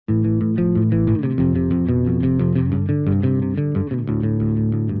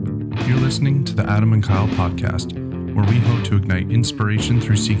listening to the Adam and Kyle podcast, where we hope to ignite inspiration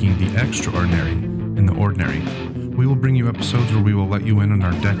through seeking the extraordinary in the ordinary. We will bring you episodes where we will let you in on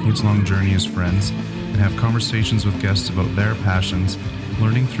our decades-long journey as friends and have conversations with guests about their passions,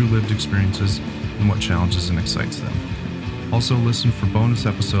 learning through lived experiences, and what challenges and excites them. Also listen for bonus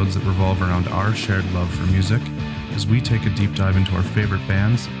episodes that revolve around our shared love for music as we take a deep dive into our favorite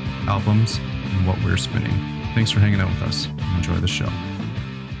bands, albums, and what we're spinning. Thanks for hanging out with us. Enjoy the show.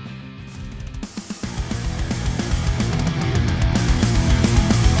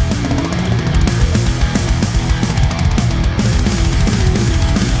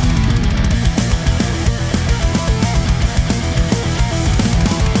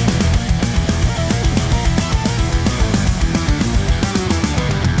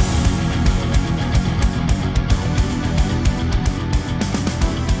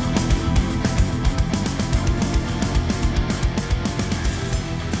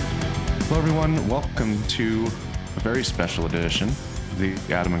 Welcome to a very special edition of the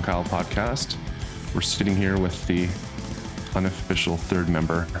Adam and Kyle podcast. We're sitting here with the unofficial third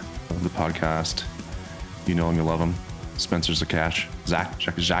member of the podcast. You know him, you love him. Spenser Szakacs.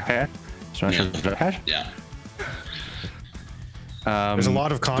 Szakacs? Yeah. There's a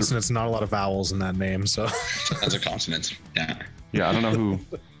lot of consonants, not a lot of vowels in that name, so. That's a consonant. Yeah. Yeah, I don't know who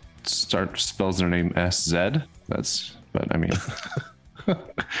spells their name SZ. But I mean.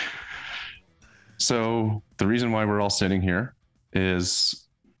 So the reason why we're all sitting here is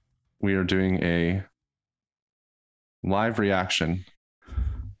we are doing a live reaction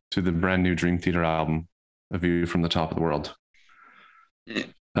to the brand new Dream Theater album, A View from the Top of the World. This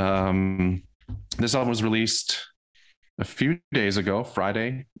album was released a few days ago,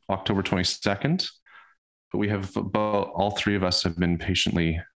 Friday, October 22nd, but we have all three of us have been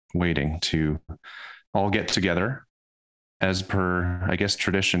patiently waiting to all get together as per, I guess,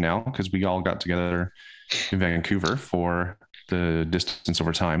 tradition now, because we all got together in Vancouver for the distance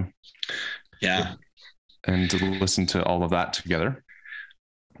over time. Yeah. And to listen to all of that together.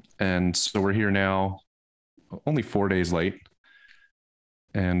 And so we're here now, only 4 days late.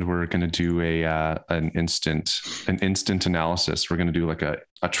 And we're going to do an instant analysis. We're going to do like a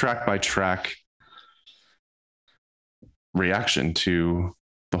track by track reaction to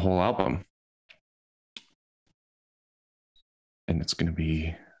the whole album. And it's going to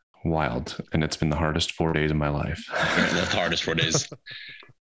be wild. And it's been the hardest 4 days of my life. The hardest 4 days.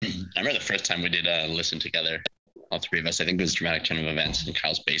 I remember the first time we did a listen together, all three of us. I think it was Dramatic Turn of Events in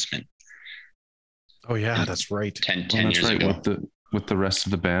Kyle's basement. Oh, yeah, that's right. 10 years right, ago. With the rest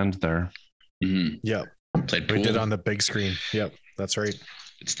of the band there. Mm-hmm. Yep. Played pool. We did on the big screen. Yep, that's right.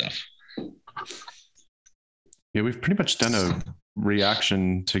 Good stuff. Yeah, we've pretty much done a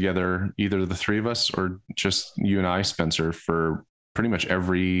reaction together, either the three of us or just you and I, Spenser, for pretty much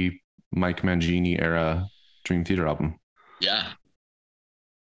every Mike Mangini era Dream Theater album. Yeah.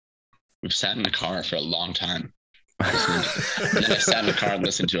 We've sat in the car for a long time. And then I sat in the car and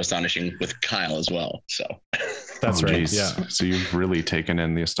listened to Astonishing with Kyle as well. So that's right. Geez. Yeah. So you've really taken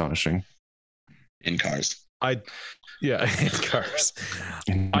in the Astonishing in cars. In cars.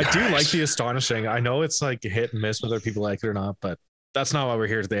 I do like the Astonishing. I know it's like hit and miss whether people like it or not, but that's not why we're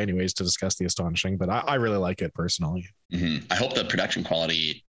here today anyways, to discuss the Astonishing, but I really like it personally. Mm-hmm. I hope the production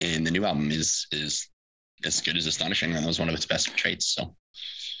quality in the new album is as good as Astonishing. That was one of its best traits. So,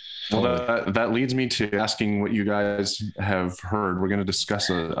 well, that leads me to asking what you guys have heard. We're going to discuss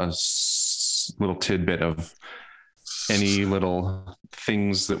a little tidbit of any little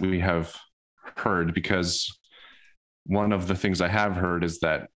things that we have heard, because one of the things I have heard is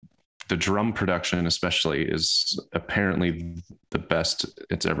that the drum production especially is apparently the best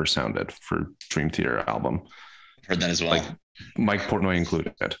it's ever sounded for Dream Theater album. Heard that as well. Like Mike Portnoy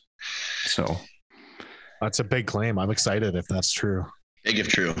included. So that's a big claim. I'm excited if that's true. Big if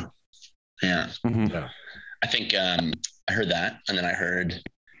true. Yeah. Mm-hmm. Yeah. I think I heard that, and then I heard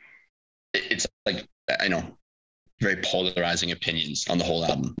it's like, I know, very polarizing opinions on the whole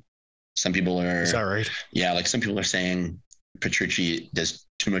album. Some people are... Is that right? Yeah, like some people are saying Petrucci does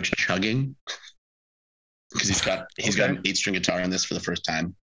too much chugging because he's got an 8-string guitar in this for the first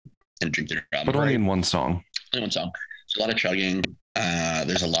time in a Dream Theater album. But only in one song. Only one song. There's a lot of chugging.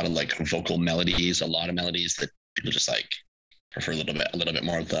 There's a lot of like vocal melodies, a lot of melodies that people just like prefer a little bit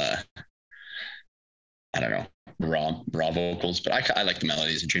more of the, I don't know, raw vocals. But I like the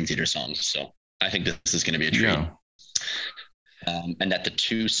melodies of Dream Theater songs, so I think this is going to be a treat. Yeah. And that the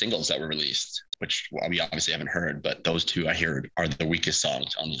two singles that were released, which we obviously haven't heard, but those two I heard are the weakest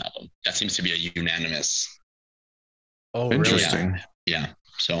songs on the album. That seems to be a unanimous. Oh, interesting. Really? Yeah.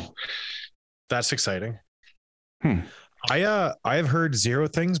 So that's exciting. I've heard zero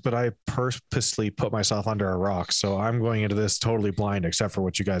things, but I purposely put myself under a rock, so I'm going into this totally blind, except for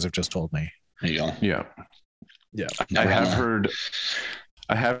what you guys have just told me. There you go. Yeah. No I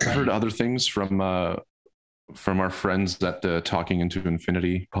have drama. heard other things from our friends at the Talking into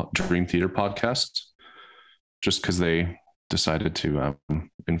Infinity Dream Theater podcast, just because they decided to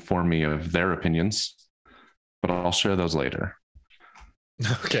inform me of their opinions, but I'll share those later.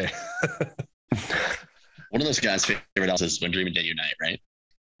 Okay. One of those guys' favorite albums is When Dream and Day Unite, right?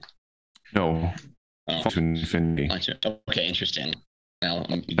 No, Oh, to Infinity. okay, interesting. Now,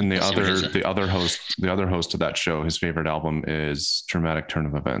 And the let's see what his- other host of that show, his favorite album is Dramatic Turn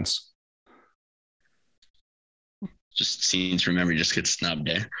of Events. just scenes from memory just gets snubbed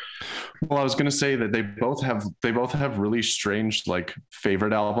there. Well, I was going to say that they both have really strange like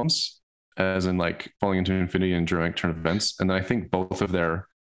favorite albums, as in like Falling into Infinity and Dramatic Turn of Events, and then I think both of their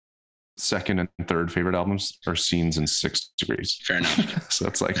second and third favorite albums are Scenes and 6 Degrees. Fair enough. So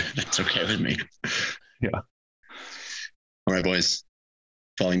it's like That's okay with me. Yeah. All right, boys.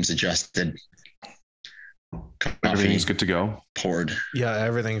 Volume's adjusted. Everything's good to go. Poured. Yeah,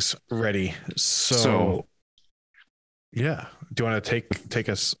 everything's ready. So yeah, do you want to take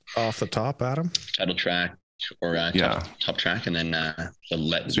us off the top, Adam? Title track or top track, and then the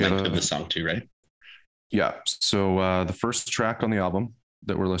length of the song too, right? Yeah. So the first track on the album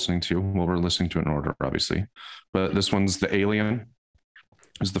that we're listening to, well, we're listening to it in order, obviously, but this one's The Alien.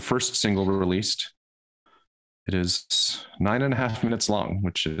 Is the first single released. It is 9.5 minutes long,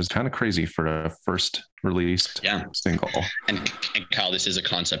 which is kind of crazy for a first released single. And Kyle, this is a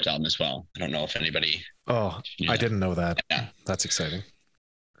concept album as well. I don't know if anybody. Oh, I didn't know that. Yeah. That's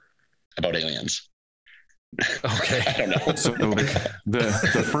About aliens. Okay. I don't know. So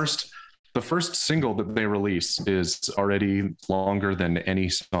the first single that they release is already longer than any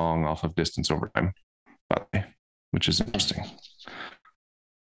song off of Distance Over Time, by the way, which is interesting.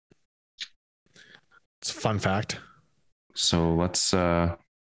 It's a fun fact. So let's are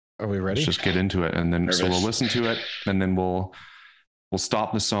we ready? Let's just get into it, and then so we'll listen to it, and then we'll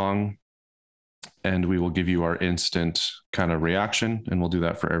stop the song, and we will give you our instant kind of reaction, and we'll do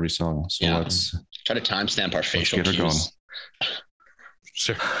that for every song. So let's try to timestamp our facial cues. Going.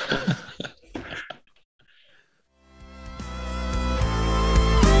 Sure.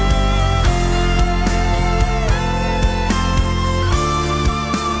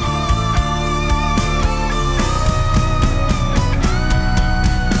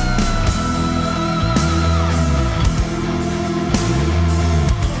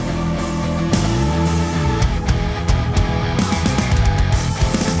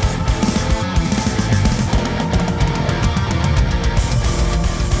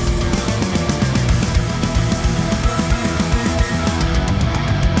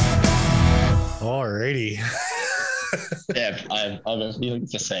 Yeah, I have a feeling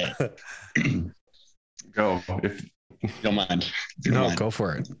to say. Go if you don't mind. No, go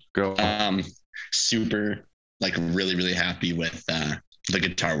for it. Go. Super, like really, really happy with the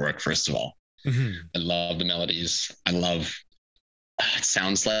guitar work. First of all, I love the melodies. I love. It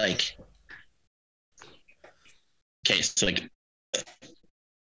sounds like. Okay, so like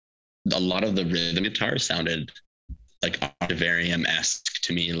a lot of the rhythm guitar sounded like Octavarium-esque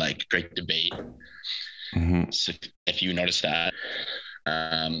to me, like Great Debate. So if you notice that,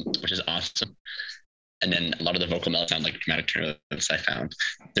 which is awesome. And then a lot of the vocal melodies sound like Dramatic Turn of Events. I found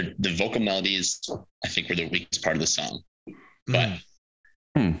the vocal melodies, I think, were the weakest part of the song, but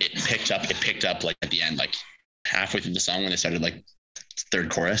it picked up like at the end, like halfway through the song when they started like third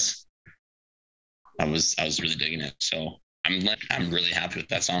chorus. I was really digging it. So I'm really happy with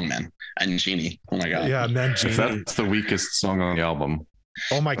that song, man. And Genie, oh my god, yeah, man, Genie. That's the weakest song on the album.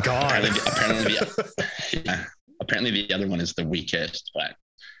 Oh my god. Apparently the other one is the weakest, but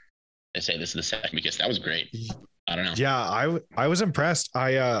they say this is the second weakest. That was great. I don't know. Yeah, I was impressed.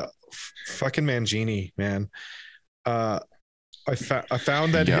 Fucking Mangini, man. I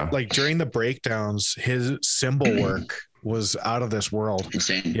found that like during the breakdowns, his cymbal work was out of this world.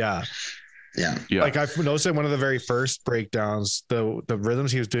 Insane. Yeah. Like I've noticed in one of the very first breakdowns, the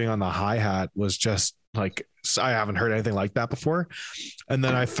rhythms he was doing on the hi-hat was just like, I haven't heard anything like that before. And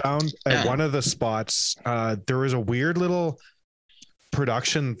then I found at one of the spots, there was a weird little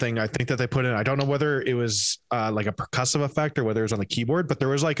production thing I think that they put in. I don't know whether it was like a percussive effect or whether it was on the keyboard, but there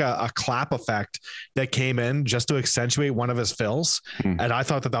was like a clap effect that came in just to accentuate one of his fills. And I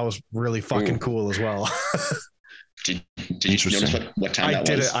thought that was really fucking cool as well. Did you notice what time that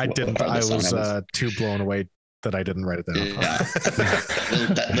was? I didn't. I was too blown away that I didn't write it down. Yeah.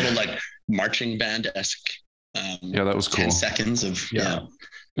 that little like marching band-esque. That was cool. 10 seconds of yeah.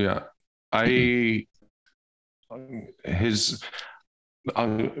 I his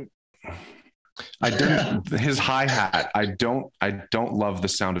I didn't his hi-hat. I don't love the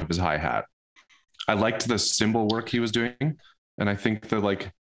sound of his hi-hat. I liked the cymbal work he was doing, and I think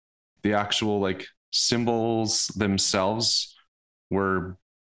the actual cymbals themselves were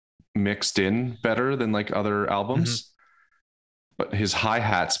mixed in better than other albums. But his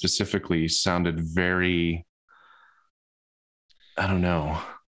hi-hat specifically sounded very, I don't know.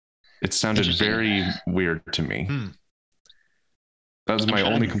 It sounded very weird to me. That was my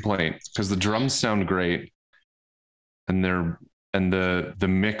only complaint, because the drums sound great, and the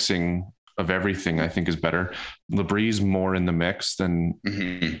mixing of everything I think is better. Labree's more in the mix than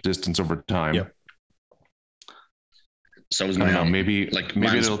Distance Over Time. Yep. So was I don't know. Maybe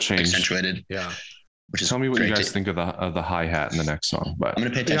it'll change. Accentuated. Yeah. Which is Tell me what you guys think of the hi-hat in the next song. But I'm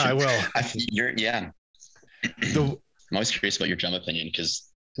gonna pay attention. Yeah, I will. I'm always curious about your drum opinion,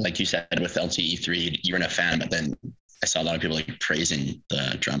 because, like you said, with LTE3, you weren't a fan, but then I saw a lot of people praising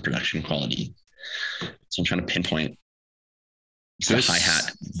the drum production quality. So I'm trying to pinpoint the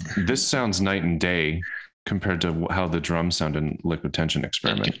hi-hat. This sounds night and day compared to how the drums sound in Liquid Tension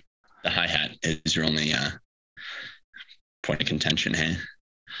Experiment. The hi-hat is your only point of contention, hey?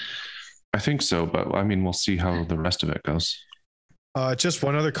 I think so, but I mean, we'll see how the rest of it goes. Just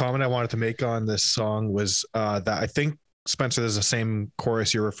one other comment I wanted to make on this song was that I think, Spenser, there's the same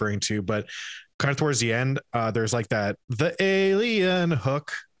chorus you're referring to, but kind of towards the end, there's the alien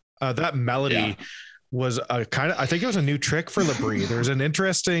hook. That melody was a kind of, I think it was a new trick for Labree. There's an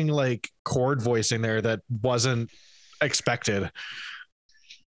interesting chord voicing there that wasn't expected.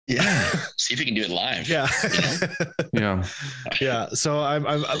 Yeah. See if you can do it live. Yeah. Yeah. So I'm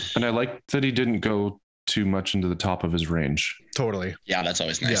and I like that he didn't go too much into the top of his range. Totally. Yeah, that's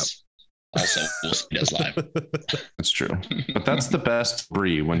always nice. Yeah. Also, we'll see it live. That's true. But that's the best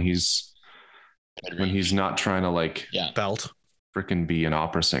Bree when he's not trying to belt freaking be an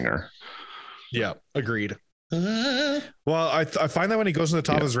opera singer. Yeah, agreed. Well, I find that when he goes to the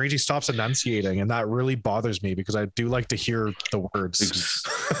top of his range, he stops enunciating, and that really bothers me, because I do like to hear the words.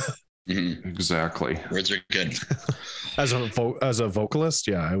 Exactly. Words are good. As a vocalist,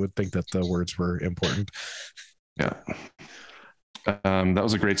 I would think that the words were important. Yeah. That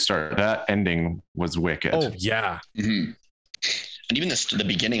was a great start. That ending was wicked. Oh yeah. And even the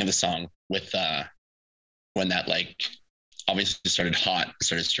beginning of the song with when that obviously started hot,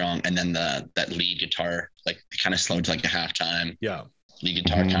 started strong, and then that lead guitar kind of slowed to a halftime. Yeah. Lead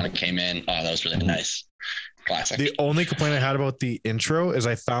guitar kind of came in. Oh, that was really nice. Classic. The only complaint I had about the intro is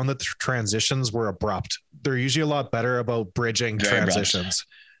I found that the transitions were abrupt. They're usually a lot better about bridging transitions.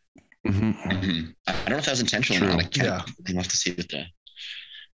 I don't know if that was intentional or not. I'll have to see with the.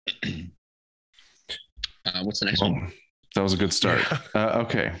 What's the next one? That was a good start.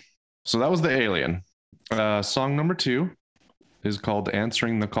 Okay. So that was the Alien. Song number 2 is called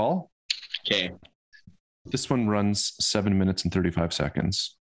Answering the Call. Okay. This one runs 7 minutes and 35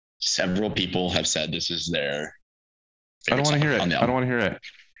 seconds. Several people have said this is their. I don't want to hear it. I don't want to hear it.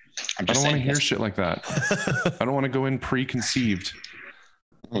 I don't want to hear shit like that. I don't want to go in preconceived.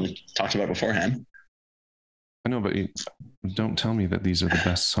 We talked about it beforehand. I know, but don't tell me that these are the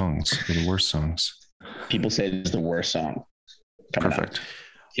best songs or the worst songs. People say this is the worst song. Perfect.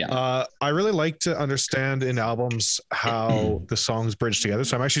 Yeah. I really like to understand in albums how the songs bridge together.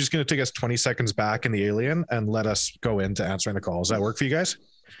 So I'm actually just going to take us 20 seconds back in the Alien and let us go into Answering the Call. Does that work for you guys?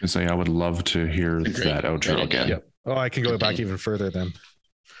 I was gonna say I would love to hear that outro again. Yep. Oh, I can go back even further then.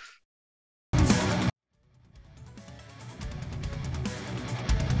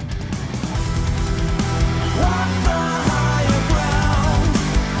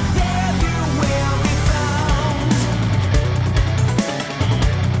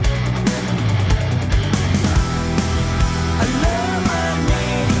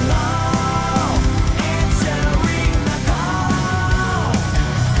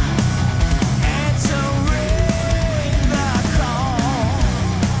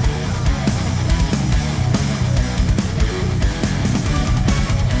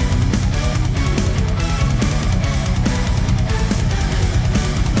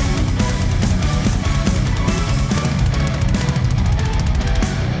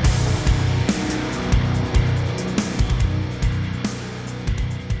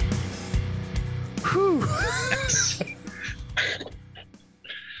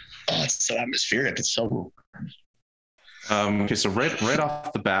 Atmospheric. It's so okay, so right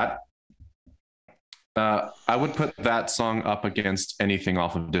off the bat, I would put that song up against anything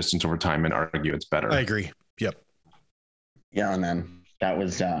off of Distance Over Time and argue it's better. I agree. Yep. Yeah, and then that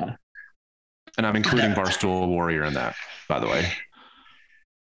was and I'm including Barstool Warrior in that, by the way.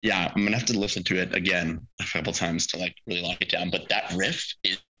 Yeah, I'm gonna have to listen to it again a couple times to like really lock it down. But that riff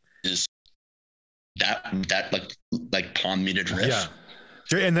is that like palm muted riff. Yeah.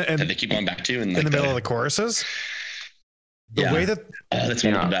 And that they keep going back to and like in the middle of the choruses. The way that that's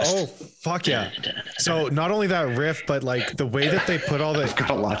one of the best. Oh fuck yeah! So not only that riff, but like the way that they put all the I've got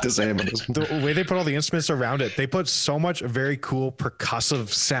a lot to say about this. The way they put all the instruments around it, they put so much very cool percussive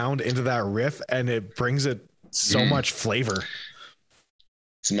sound into that riff, and it brings it so much flavor.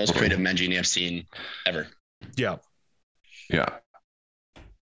 It's the most creative Mangini I've seen ever. Yeah. Yeah.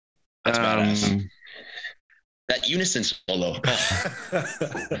 That's badass. That unison solo.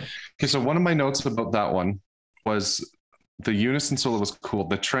 Okay, so one of my notes about that one was the unison solo was cool.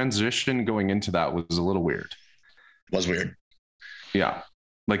 The transition going into that was a little weird. Was weird. Yeah.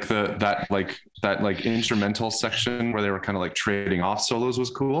 Like that instrumental section where they were kind of like trading off solos was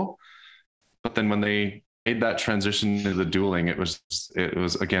cool. But then when they made that transition to the dueling, it was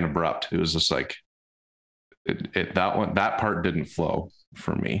again abrupt. It was just like that part didn't flow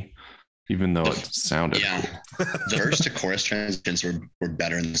for me, even though it sounded cool. The verse to chorus transitions were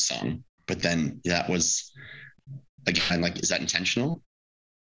better in the song, but then that was again like, is that intentional?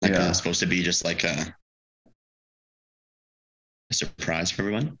 Like, is it supposed to be just like a surprise for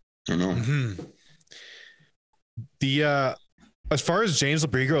everyone? I don't know. Mm-hmm. The as far as James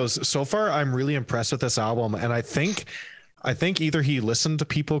LaBrie goes, so far I'm really impressed with this album, and I think either he listened to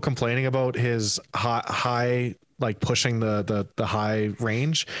people complaining about his high like pushing the high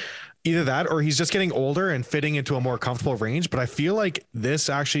range, either that or he's just getting older and fitting into a more comfortable range. But I feel like this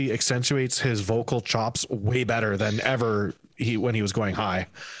actually accentuates his vocal chops way better than ever when he was going high.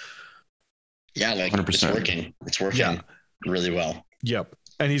 Yeah, like 100%. It's working really well. Yep.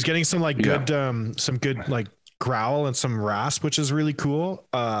 And he's getting some like good like growl and some rasp, which is really cool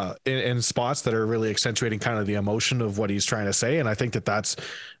in spots that are really accentuating kind of the emotion of what he's trying to say. And I think that's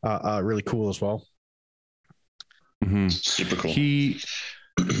really cool as well. Mm-hmm. Super cool.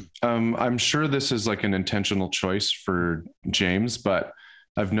 I'm sure this is like an intentional choice for James, but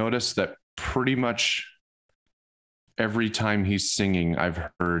I've noticed that pretty much every time he's singing, I've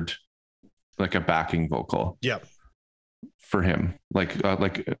heard like a backing vocal. Yep. For him, like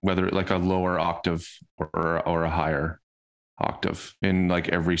whether like a lower octave or a higher octave in like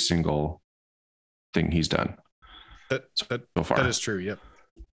every single thing he's done. That so far. That is true. Yep.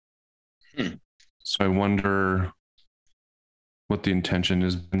 So I wonder what the intention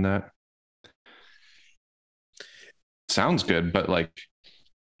is in that. Sounds good, but like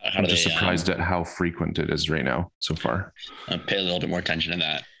I'm just surprised at how frequent it is right now so far. I'll pay a little bit more attention to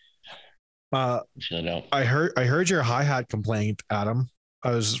that. I heard your hi-hat complaint, Adam.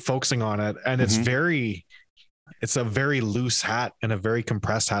 I was focusing on it, and it's it's a very loose hat and a very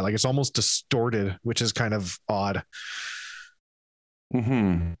compressed hat. Like it's almost distorted, which is kind of odd.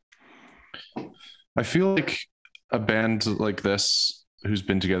 I feel like a band like this, who's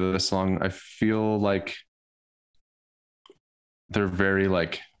been together this long, I feel like they're very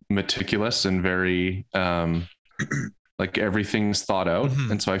like meticulous and very like everything's thought out.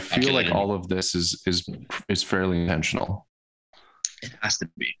 And so I feel like all of this is fairly intentional. It has to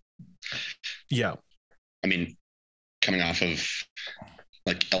be. Yeah. I mean, coming off of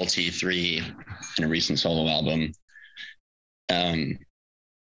like LT3 in a recent solo album,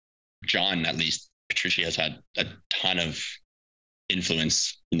 John, at least Patricia, has had a ton of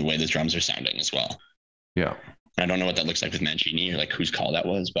influence in the way the drums are sounding as well. Yeah. I don't know what that looks like with Mangini or like whose call that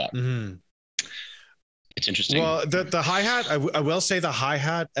was, but it's interesting. Well, the hi-hat, I will say the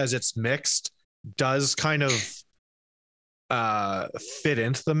hi-hat as it's mixed does kind of fit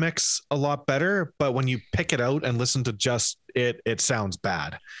into the mix a lot better, but when you pick it out and listen to just it sounds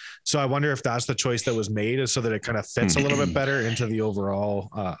bad. So I wonder if that's the choice that was made, is so that it kind of fits a little bit better into the overall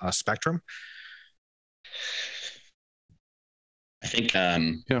spectrum. I think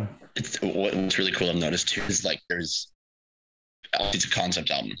what's really cool I've noticed too is like it's a concept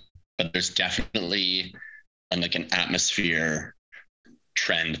album, but there's definitely like an atmosphere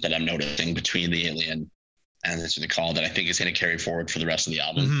trend that I'm noticing between the Alien and This Is the Call that I think is going to carry forward for the rest of the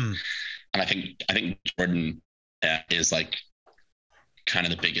album. And I think Jordan is like kind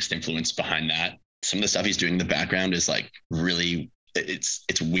of the biggest influence behind that. Some of the stuff he's doing in the background is like really,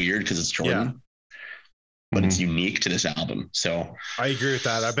 it's weird because it's Jordan, but it's unique to this album. So I agree with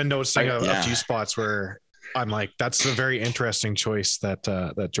that. I've been noticing a few spots where I'm like, that's a very interesting choice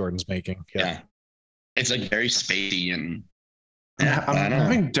that Jordan's making. Yeah. It's like very spacey and I'm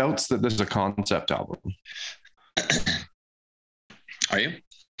having doubts that this is a concept album. Are you?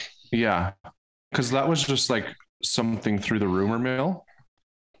 Yeah. Because that was just like something through the rumor mill.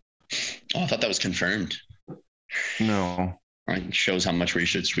 Oh, I thought that was confirmed. No. Like, shows how much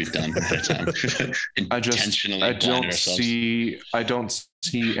research we've done ahead of time. I don't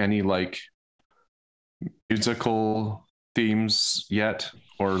see any like musical themes yet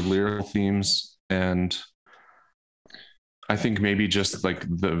or lyrical themes, and I think maybe just like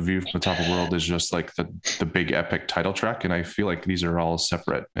the View from the Top of the World is just like the big epic title track, and I feel like these are all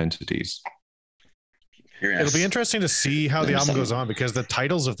separate entities. It'll be interesting to see how the album goes on, because the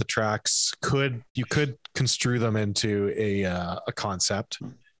titles of the tracks could construe them into a concept.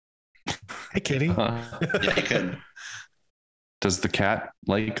 Hey, kitty. Yeah, you could. Does the cat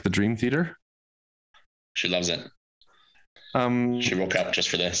like the Dream Theater? She loves it. She woke up just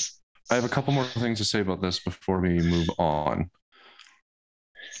for this. I have a couple more things to say about this before we move on.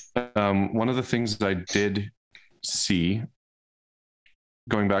 One of the things I did see,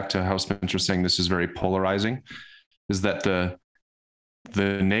 going back to how Spenser was saying this is very polarizing, is that the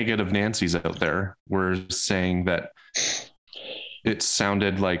negative Nancy's out there were saying that it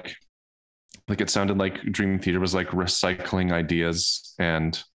sounded like Dream Theater was like recycling ideas,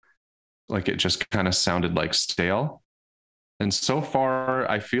 and like it just kind of sounded like stale. And so far,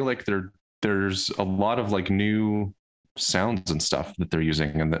 I feel like there's a lot of like new sounds and stuff that they're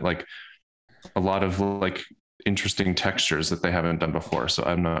using, and that like a lot of like interesting textures that they haven't done before. So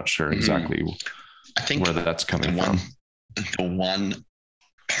I'm not sure exactly I think where that's coming from. The one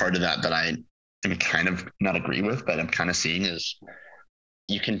part of that I am kind of not agree with, but I'm kind of seeing is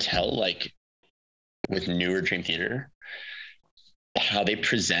you can tell like with newer Dream Theater how they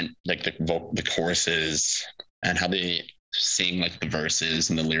present like the choruses and how they sing like the verses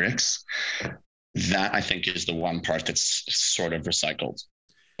and the lyrics. That I think is the one part that's sort of recycled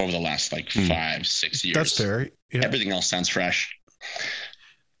over the last like 5-6 years. That's fair. Yeah. Everything else sounds fresh.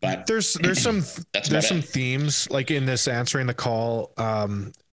 But there's some themes like in this Answering the Call,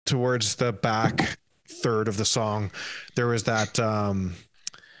 towards the back third of the song, there was that kind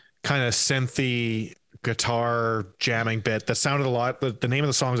of synthy guitar jamming bit that sounded a lot. The name of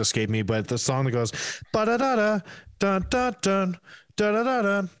the songs escaped me, but the song that goes ba da da da dun dun dun da da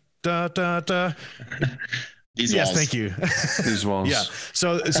da da da da. These yes, walls. thank you. These walls. Yeah.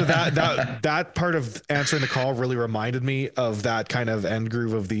 So that part of Answering the Call really reminded me of that kind of end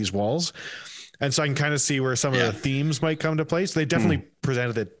groove of These Walls. And so I can kind of see where some of the themes might come to place. They definitely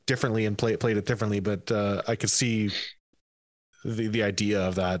presented it differently and played it differently, but I could see the idea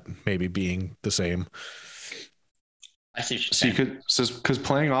of that maybe being the same. I see. Because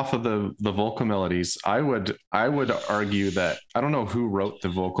playing off of the vocal melodies, I would argue that I don't know who wrote the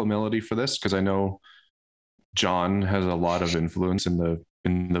vocal melody for this, because I know John has a lot of influence in the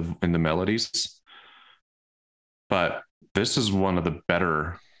melodies, but this is one of the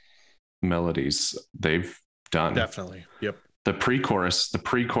better melodies they've done. Definitely. Yep. The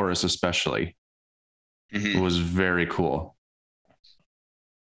pre-chorus especially was very cool.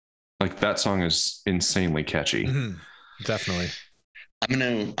 Like that song is insanely catchy. Definitely. I'm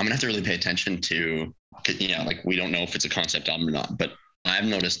gonna have to really pay attention to, like we don't know if it's a concept album or not, but I've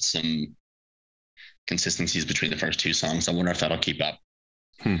noticed some consistencies between the first two songs. I wonder if that'll keep up.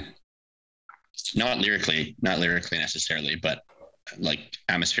 Not lyrically necessarily, but like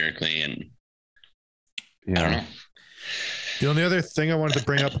atmospherically, and I don't know. The only other thing I wanted to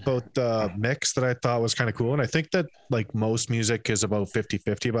bring up about the mix that I thought was kind of cool, and I think that like most music is about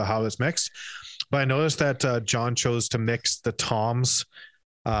 50-50 about how it's mixed, but I noticed that John chose to mix the toms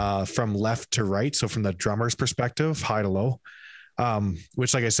from left to right, so from the drummer's perspective, high to low,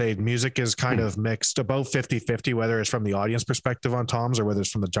 which, like I say, music is kind of mixed about 50-50, whether it's from the audience perspective on toms or whether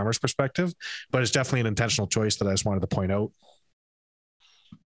it's from the drummer's perspective, but it's definitely an intentional choice that I just wanted to point out.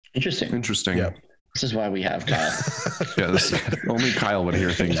 Interesting. Yeah. This is why we have Kyle. Only Kyle would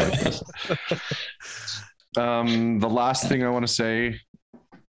hear things like this. The last thing I want to say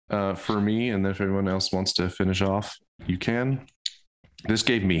for me, and if everyone else wants to finish off, you can. This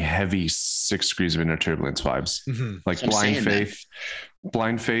gave me heavy 6 Degrees of Inner Turbulence vibes. Like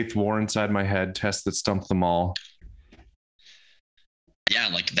Blind Faith, War Inside My Head, Test That Stumped Them All. Yeah,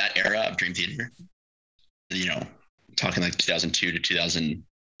 like that era of Dream Theater. Talking like 2002 to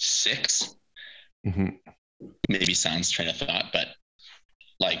 2006. Maybe sounds train of thought, but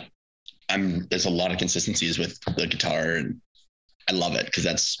like there's a lot of consistencies with the guitar, and I love it because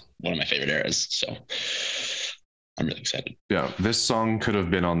that's one of my favorite eras. So I'm really excited. Yeah, this song could have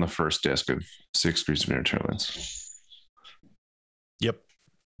been on the first disc of 6 Degrees of Inner Turbulence. Yep.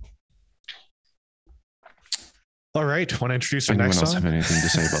 All right. Want to introduce our Anyone next else song? have anything to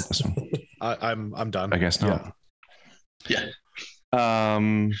say about this one? I'm done. I guess not. Yeah.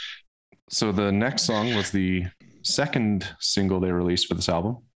 So the next song was the second single they released for this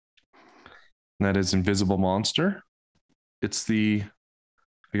album. And that is Invisible Monster. it's I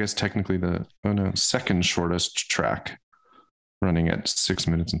guess technically second shortest track, running at 6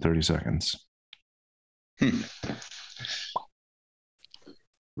 minutes and 30 seconds.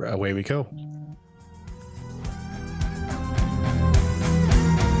 Away we go.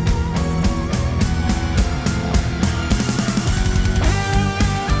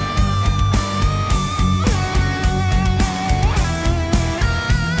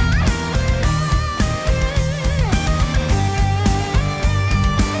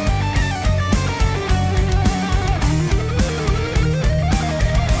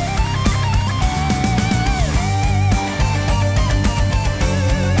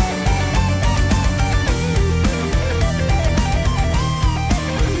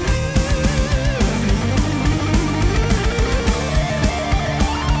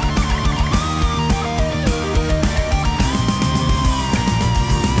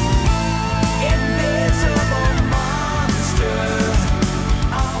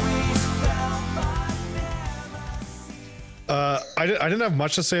 I didn't have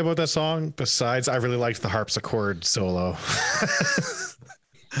much to say about that song besides I really liked the harpsichord solo.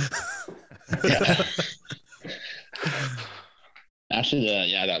 Yeah. Actually,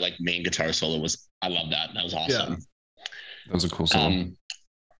 that like main guitar solo I love that. That was awesome. Yeah. That was a cool song.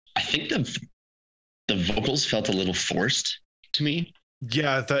 I think the vocals felt a little forced to me.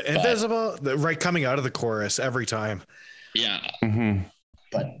 Yeah, the invisible, right, coming out of the chorus every time. Yeah. Mm-hmm.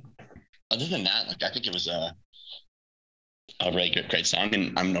 But other than that, like, I think it was a really great song.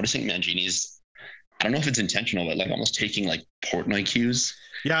 And I'm noticing Mangini's, I don't know if it's intentional, but like almost taking like Portnoy cues.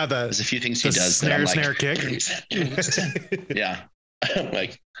 Yeah, there's a few things he does. Snare kick. Yeah.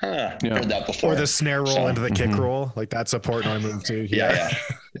 Like, heard that before. Or the snare roll into the kick roll. Like that's a Portnoy move too. Yeah.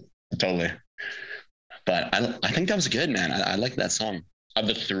 Totally. But I think that was good, man. I like that song. Of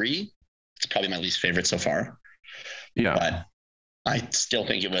the three, it's probably my least favorite so far. Yeah. But I still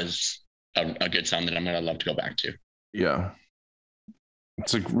think it was a good song that I'm going to love to go back to. Yeah.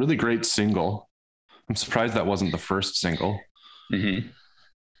 It's a really great single. I'm surprised that wasn't the first single. Mm-hmm.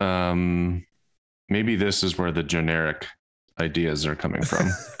 Maybe this is where the generic ideas are coming from,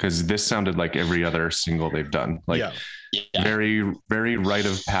 because this sounded like every other single they've done. Like very, very rite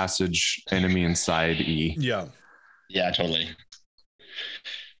of passage, Enemy Inside E. Yeah, totally.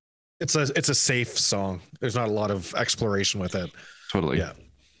 It's a safe song. There's not a lot of exploration with it. Totally. Yeah.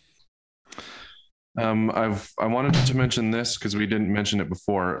 I wanted to mention this because we didn't mention it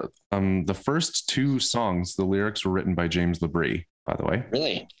before. The first two songs, the lyrics were written by James LaBrie, by the way.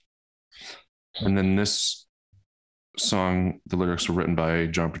 Really? And then this song, the lyrics were written by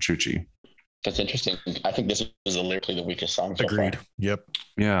John Petrucci. That's interesting. I think this was lyrically the weakest song so Agreed. far. Yep.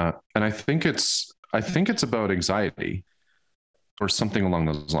 Yeah, and I think it's about anxiety or something along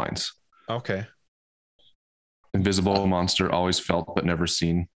those lines. Okay. Invisible monster, always felt but never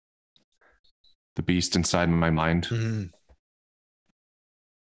seen. The beast inside my mind. Mm-hmm.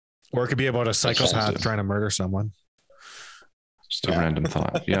 Or it could be about a psychopath trying to murder someone. Just a random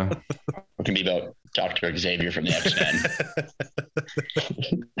thought. Yeah. It can be about Dr. Xavier from the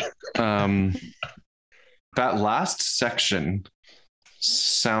X-Men. That last section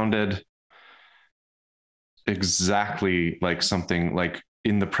sounded exactly like something like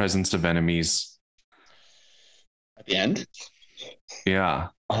In the Presence of Enemies. At the end? Yeah.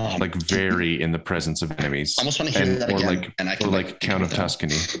 Like very In the Presence of Enemies. I almost want to hear that again. Or like Count of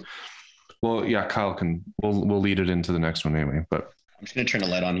Tuscany. Well, yeah, Kyle we'll lead it into the next one anyway, but I'm just going to turn the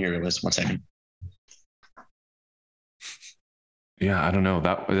light on here. 1 second. Yeah, I don't know,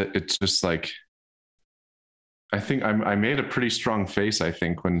 it's just like, I think I made a pretty strong face, I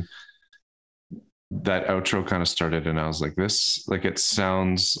think, when that outro kind of started, and I was like, this, like, it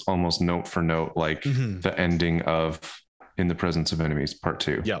sounds almost note for note like the ending of In the Presence of Enemies part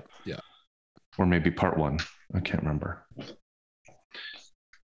 2. Yeah. Or maybe part 1. I can't remember.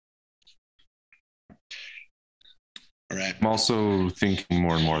 All right. I'm also thinking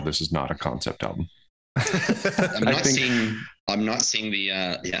more and more this is not a concept album. I'm not seeing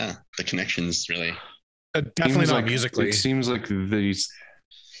the connections really. Definitely not musically. It seems like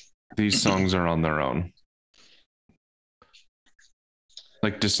these songs are on their own.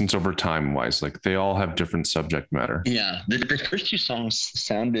 Like distance over time wise, like they all have different subject matter. Yeah, the first two songs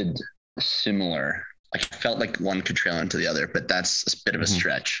sounded similar. Like I felt like one could trail into the other, but that's a bit of a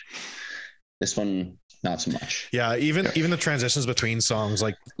stretch. This one, not so much. Yeah, even the transitions between songs,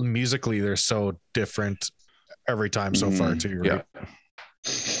 like musically, they're so different every time so far too. Right? Yeah.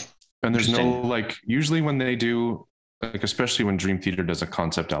 And there's no, like, usually when they do, like, especially when Dream Theater does a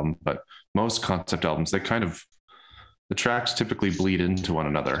concept album, but most concept albums, the tracks typically bleed into one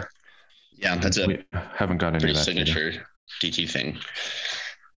another. Yeah, we haven't got any of that. Signature DT thing.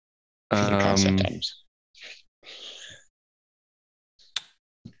 Concept albums.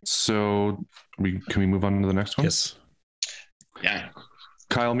 So can we move on to the next one? Yes. Yeah.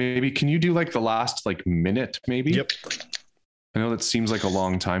 Kyle, maybe can you do like the last like minute, maybe? Yep. I know that seems like a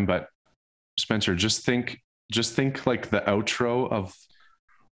long time, but Spenser, just think like the outro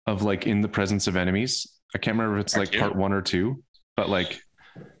of like In the Presence of Enemies. I can't remember if it's like part 1 or 2, but like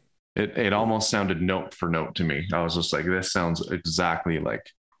it almost sounded note for note to me. I was just like, this sounds exactly like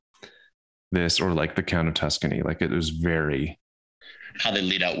this, or like the Count of Tuscany. Like it was very. How they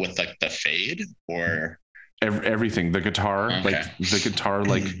lead out with like the fade or everything, the guitar, okay. like the guitar,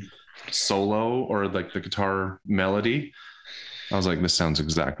 like solo, or like the guitar melody. I was like, this sounds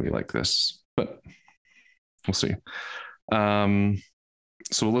exactly like this, but we'll see.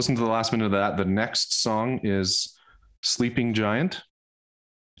 So we'll listen to the last minute of that. The next song is Sleeping Giant.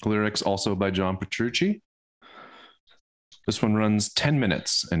 Lyrics also by John Petrucci. This one runs 10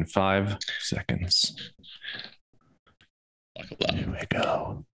 minutes and 5 seconds. Here we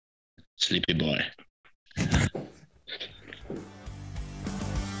go. Sleepy boy.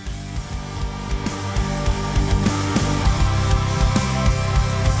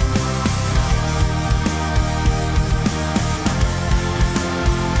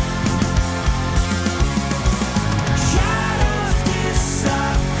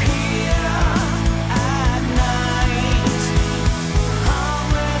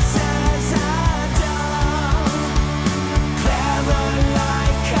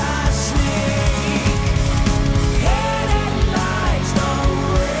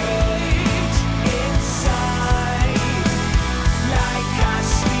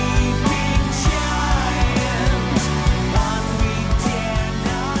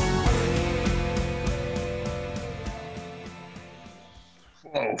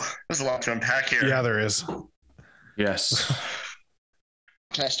 There's a lot to unpack here. Yeah, there is. Yes.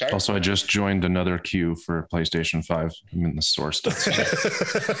 Can I start? Also, I just joined another queue for PlayStation 5. I'm in the source. This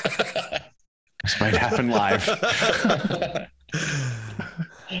might happen live.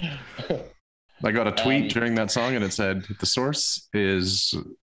 I got a tweet during that song and it said the source is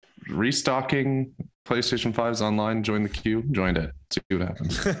restocking PlayStation 5s online. Join the queue. Joined it. See what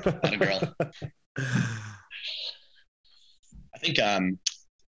happens. Not a girl. I think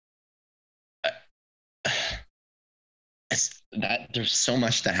it's that there's so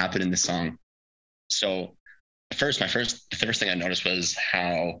much that happened in this song. So the first thing I noticed was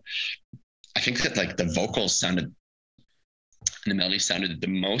how I think that like the vocals sounded and the melody sounded the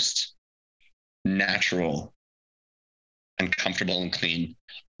most natural and comfortable and clean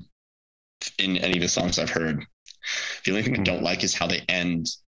in any of the songs I've heard. The only thing I don't like is how they end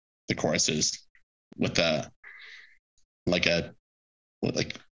the choruses with like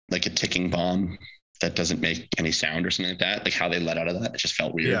a ticking bomb that doesn't make any sound or something like that. Like how they let out of that, it just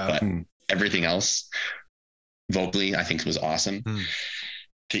felt weird. Yeah. But everything else vocally, I think was awesome.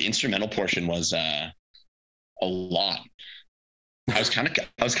 The instrumental portion was a lot. I was kind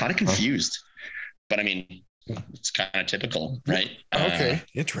of confused, but I mean, it's kind of typical, right? Okay,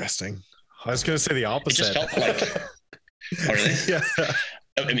 interesting. I was going to say the opposite. It just felt like, oh really? Yeah.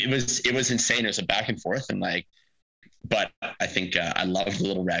 I mean, it was insane. It was a back and forth, and like, but I think I love the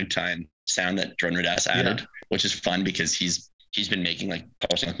little ragtime sound that Jordan Rudess added, which is fun because he's been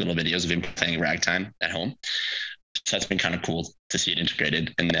posting like little videos of him playing ragtime at home. So that's been kind of cool to see it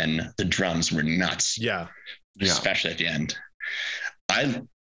integrated. And then the drums were nuts. Yeah. Especially at the end. That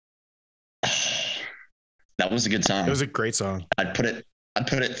was a good song. It was a great song. I'd put it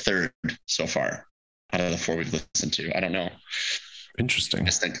third so far out of the 4 we've listened to. I don't know. Interesting. I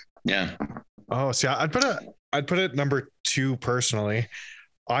just think, yeah. Oh, see, I'd put it number 2 personally.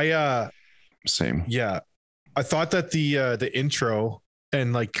 Same. Yeah. I thought that the intro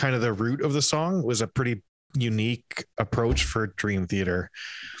and like kind of the root of the song was a pretty unique approach for Dream Theater.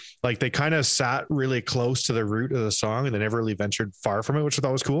 Like they kind of sat really close to the root of the song and they never really ventured far from it, which I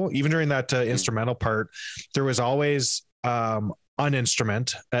thought was cool. Even during that instrumental part, there was always an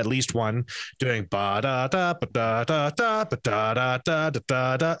instrument, at least one, doing ba da da ba da da da ba da da da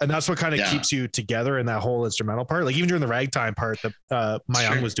da da, and that's what kind of keeps you together in that whole instrumental part. Like even during the ragtime part, that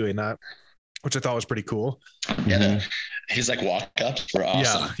Mayang was doing that, which I thought was pretty cool. Yeah, his like walk ups were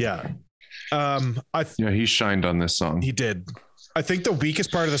awesome. Yeah. He shined on this song. He did. I think the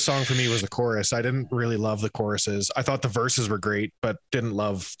weakest part of the song for me was the chorus. I didn't really love the choruses. I thought the verses were great, but didn't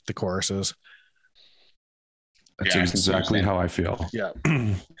love the choruses. That's exactly how I feel. Yeah.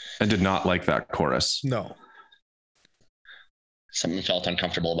 I did not like that chorus. No. Something felt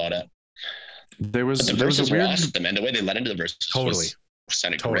uncomfortable about it. There was a weird awesome, and the way they led into the verses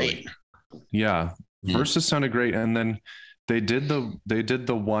sounded great. Yeah. Verses sounded great, and then they did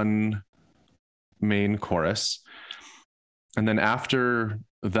the one main chorus, and then after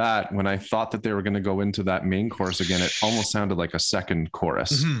that, when I thought that they were going to go into that main chorus again, it almost sounded like a second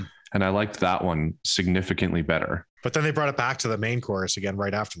chorus. And I liked that one significantly better. But then they brought it back to the main chorus again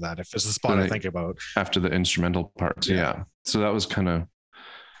right after that. If it's the spot I think about. After the instrumental parts. Yeah. So that was kind of,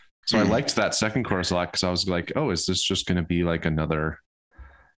 so I liked that second chorus a lot, because I was like, oh, is this just going to be like another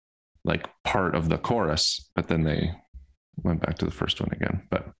like part of the chorus? But then they went back to the first one again.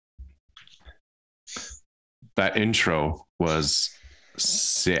 But that intro was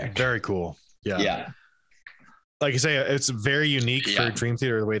sick. Very cool. Yeah. Yeah. Like you say, it's very unique for Dream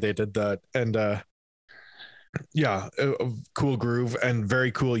Theater, the way they did that. And a cool groove and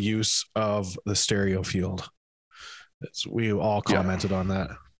very cool use of the stereo field. We all commented on that.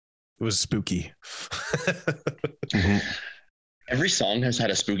 It was spooky. Every song has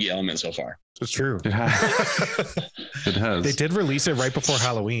had a spooky element so far. It's true. It has. It has. They did release it right before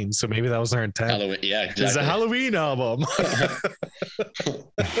Halloween, so maybe that was their intent. Halloween, yeah, exactly. It's a Halloween album.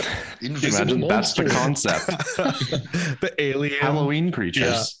 Imagine that's the concept. The alien Halloween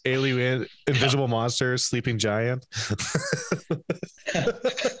creatures. Yeah, alien, invisible monsters, sleeping giant.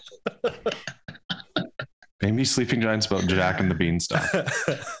 Maybe Sleeping Giant's about Jack and the Beanstalk.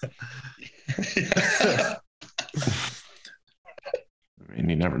 I mean,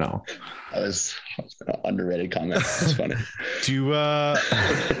 you never know. That was an underrated comment. It's funny. Do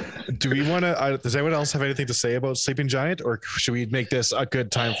we want to? Does anyone else have anything to say about Sleeping Giant, or should we make this a good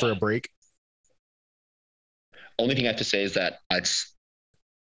time for a break? Only thing I have to say is that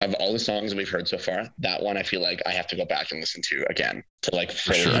of all the songs that we've heard so far, that one I feel like I have to go back and listen to again to like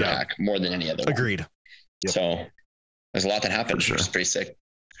fully unpack more than any other. Agreed. One. Yep. So there's a lot that happened. It's pretty sick.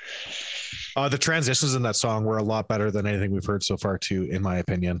 The transitions in that song were a lot better than anything we've heard so far, too, in my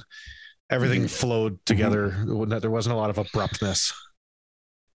opinion. Everything flowed together. There wasn't a lot of abruptness.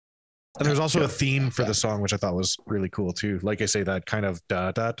 And there's also a theme for the song, which I thought was really cool, too. Like I say, that kind of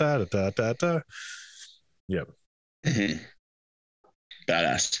da da da da da da da. Yep.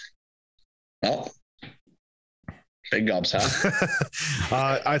 Badass. Well, big gobs,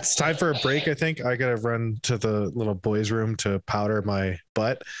 huh? It's time for a break, I think. I gotta run to the little boys' room to powder my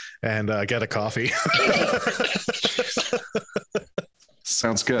butt and get a coffee.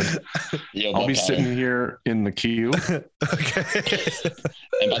 Sounds good. I'll be sitting here in the queue. Okay.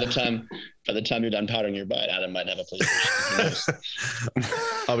 And by the time you're done powdering your butt, Adam might have a PlayStation.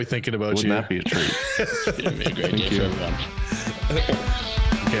 I'll be thinking about Wouldn't you. That be a treat? It's gonna be a great day for everyone.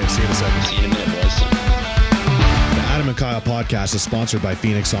 Okay, see you in a second. See you in a minute, boys. The Adam and Kyle podcast is sponsored by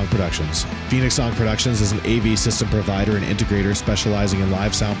Phoenix Song Productions. Phoenix Song Productions is an AV system provider and integrator specializing in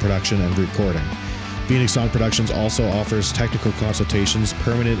live sound production and recording. Phoenix Song Productions also offers technical consultations,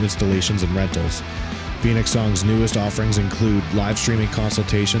 permanent installations, and rentals. Phoenix Song's newest offerings include live streaming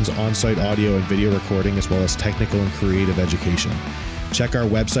consultations, on-site audio and video recording, as well as technical and creative education. Check our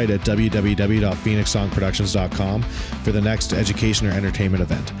website at www.phoenixsongproductions.com for the next education or entertainment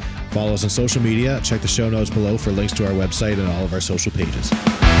event. Follow us on social media. Check the show notes below for links to our website and all of our social pages.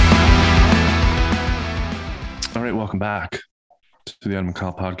 All right, welcome back to the Adam and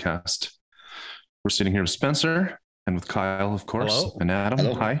Kyle podcast. We're sitting here with Spencer and with Kyle, of course. Hello. And Adam.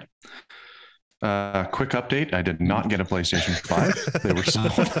 Hello. Hi. Quick update. I did not get a PlayStation 5.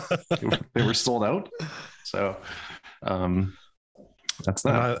 They were sold out. So that's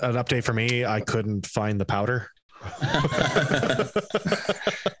that. An update for me. I couldn't find the powder. Couldn't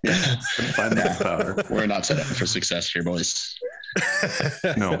find that powder. We're not set up for success here, boys.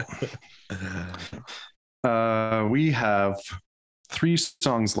 No. We have 3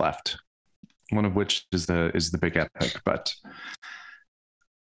 songs left. One of which is the big epic, but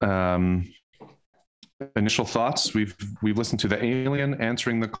initial thoughts. We've listened to The Alien,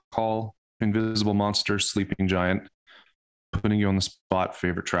 Answering the Call, Invisible Monster, Sleeping Giant. Putting you on the spot,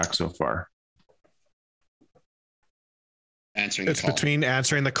 favorite track so far? It's between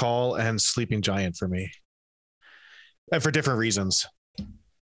Answering the Call and Sleeping Giant for me, and for different reasons.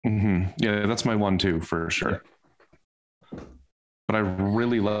 Yeah, that's my one too, for sure. But I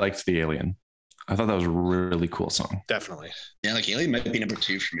really liked The Alien. I thought that was a really cool song. Definitely. Yeah, like Alien might be number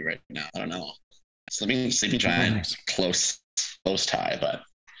 2 for me right now. I don't know. Sleeping Giant, close tie, but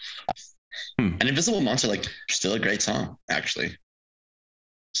an Invisible Monster, like, still a great song, actually.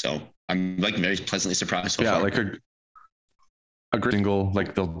 So I'm like very pleasantly surprised so far. Like a great single.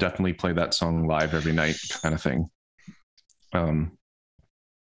 Like they'll definitely play that song live every night, kind of thing.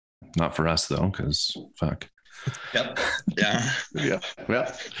 Not for us though, because fuck. Yep. Yeah.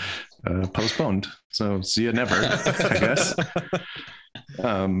 Yeah. Postponed. So see you never, I guess.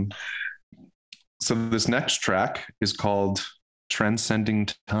 So this next track is called Transcending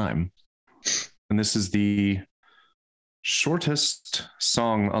Time. And this is the shortest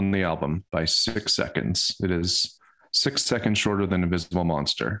song on the album by 6 seconds. It is 6 seconds shorter than Invisible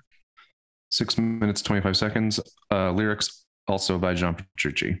Monster. 6 minutes, 25 seconds. Lyrics also by John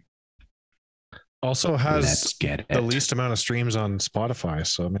Petrucci. Also has the least amount of streams on Spotify.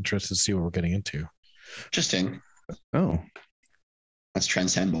 So I'm interested to see what we're getting into. Interesting. Oh. Let's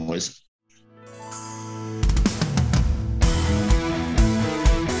transcend, boys.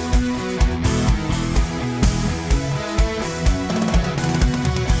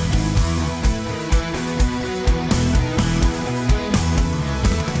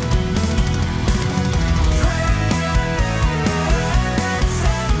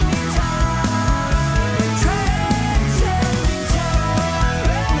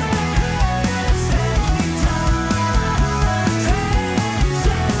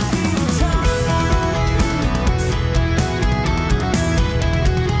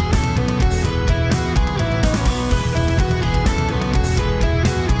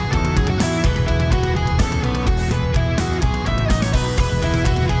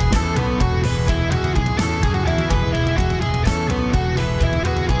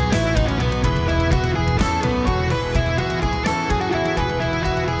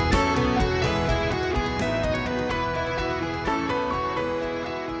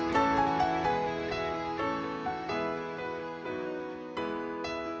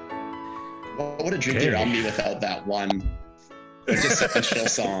 What would a Dream Theater album be without that one essential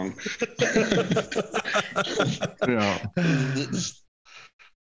song? Yeah.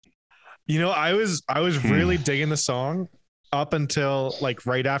 You know, I was really digging the song up until like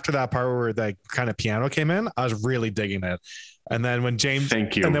right after that part where that kind of piano came in. I was really digging it. And then when James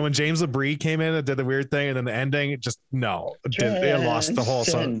LaBrie came in and did the weird thing, and then the ending, it just it lost the whole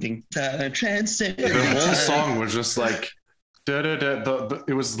song. The whole song was just like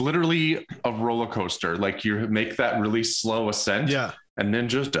it was literally a roller coaster. Like you make that really slow ascent, and then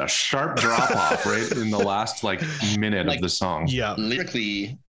just a sharp drop off right in the last like minute of the song. Yeah,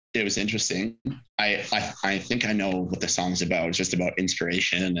 lyrically, it was interesting. I think I know what the song's about. It's just about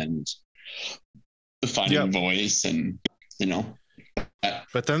inspiration and finding voice, and you know.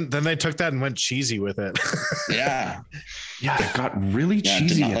 But then they took that and went cheesy with it. Yeah, it got really cheesy. I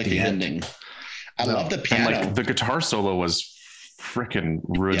did not like the ending. I love the piano. And like the guitar solo was freaking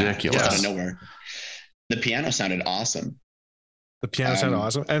ridiculous. Just out of nowhere. The piano sounded awesome.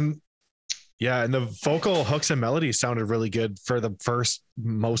 And and the vocal hooks and melodies sounded really good for the first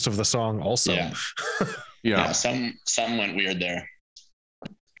most of the song also. Yeah. Some went weird there.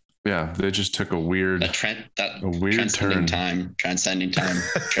 Yeah, they just took a weird turn. Transcending time.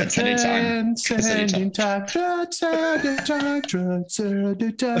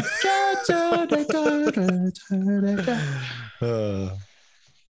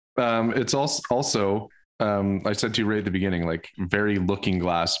 It's also I said to you right at the beginning, like very Looking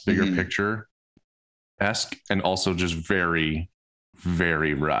Glass, Bigger Picture-esque, and also just very,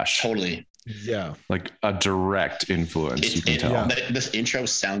 very Rush. Totally. Yeah, like a direct influence. You can tell. This intro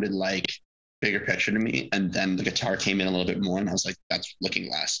sounded like Bigger Picture to me, and then the guitar came in a little bit more, and I was like, "That's Looking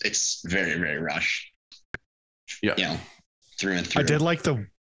Glass." It's very, very Rush. Yeah, you know, through and through. I did like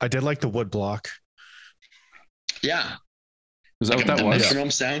the wood block. Yeah, is that like what that was? Metronome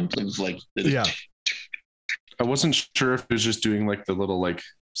sound of like. I wasn't sure if it was just doing like the little like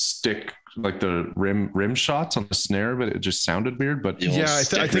stick, like the rim shots on the snare, but it just sounded weird. But I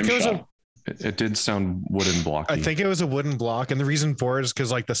think it was it did sound wooden blocky. I think it was a wooden block, and the reason for it is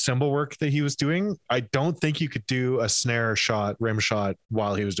because like the cymbal work that he was doing, I don't think you could do a snare shot, rim shot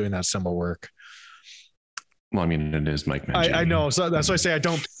while he was doing that cymbal work. Well, I mean, it is Mike Mangini. I know, so that's why I say I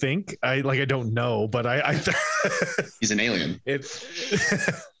don't think. I don't know, but I he's an alien.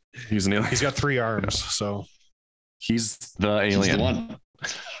 He's an alien. He's got 3 arms, so he's the alien. He's the one.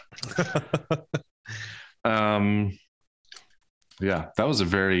 Yeah, that was a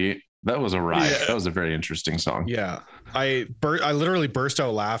ride. Yeah. That was a very interesting song. Yeah. I literally burst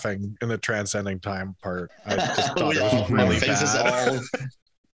out laughing in the Transcending Time part. I just thought it was really bad.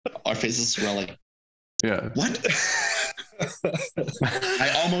 Our faces were like, yeah. What?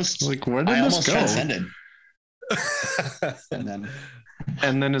 I almost where did this go? Transcended.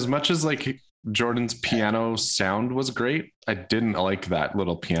 And then as much as like Jordan's piano sound was great, I didn't like that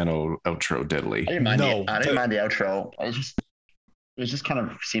little piano outro diddly. I didn't mind the outro. It just kind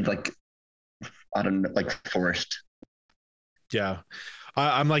of seemed like, I don't know, like forced. Yeah.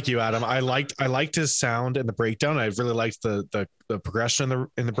 I'm like you, Adam. I liked his sound in the breakdown. I really liked the progression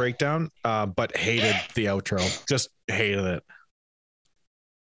in the breakdown, but hated the outro. Just hated it.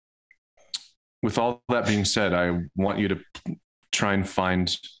 with all that being said, I want you to try and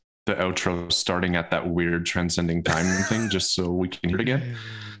find the outro starting at that weird transcending time thing, just so we can hear it again.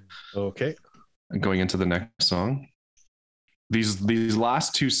 Okay. And going into the next song. These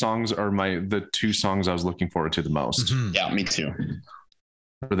last two songs are the two songs I was looking forward to the most. Mm-hmm. Yeah, me too.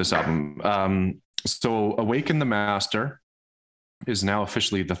 For this album. So Awaken the Master is now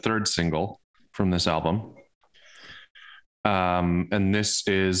officially the third single from this album. And this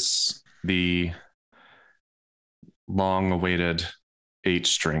is the long-awaited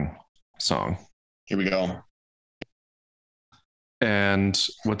 8-string song. Here we go. And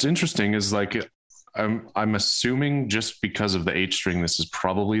what's interesting is like I'm assuming just because of the 8-string, this is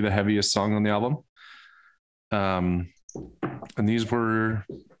probably the heaviest song on the album. And these were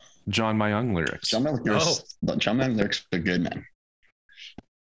John Myung lyrics. John Myung lyrics are good, man.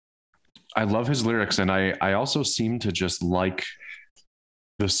 I love his lyrics, and I also seem to just like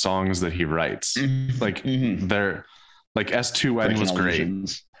the songs that he writes. Like they're like S2N was great.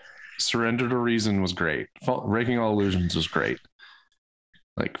 Illusions. Surrender to Reason was great. Breaking All Illusions was great.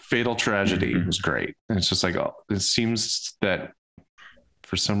 Like Fatal Tragedy was great. And it's just like, it seems that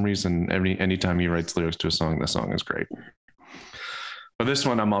for some reason, anytime he writes lyrics to a song, the song is great. But this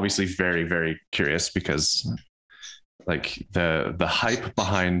one, I'm obviously very, very curious because like the hype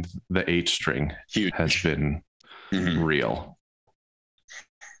behind the 8-string has been real.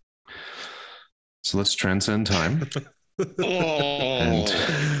 So let's transcend time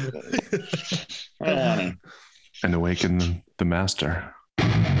and awaken the master.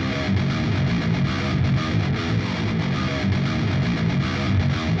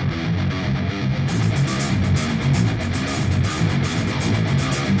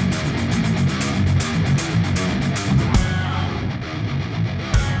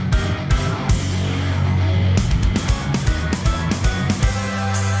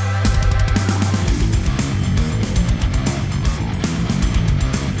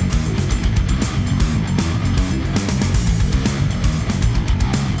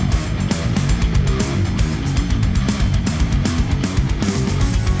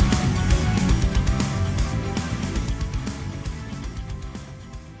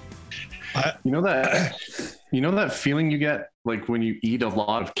 You know that feeling you get like when you eat a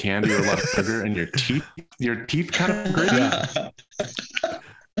lot of candy or a lot of sugar and your teeth kind of gritty? Yeah.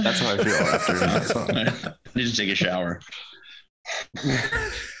 That's how I feel after that song. I need to take a shower.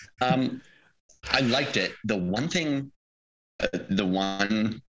 I liked it. The one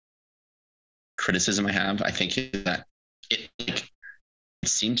criticism I have, I think, is that it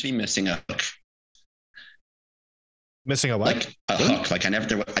seemed to be missing a hook. Missing a what? Like a hook. Like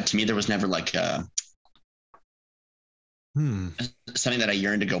to me, there was never like something that I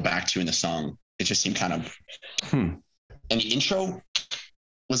yearned to go back to in the song. It just seemed kind of. And the intro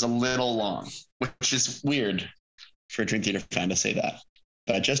was a little long, which is weird for a Dream Theater fan to say that.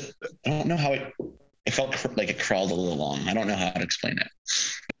 But I don't know how it felt like it crawled a little long. I don't know how to explain it.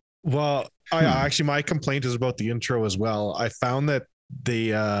 Well, I actually, my complaint is about the intro as well. I found that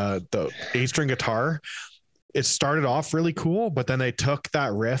the 8-string guitar, it started off really cool, but then they took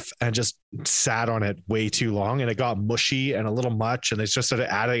that riff and just sat on it way too long, and it got mushy and a little much, and they just started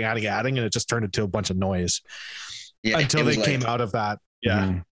adding, and it just turned into a bunch of noise. Yeah, until they came out of that.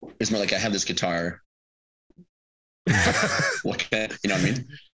 Yeah, it's more like I have this guitar. What can you know what I mean?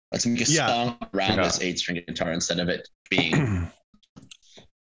 Let's make a song around this 8-string guitar instead of it being.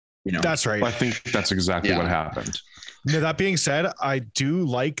 That's right. I think that's exactly what happened. Now, that being said, I do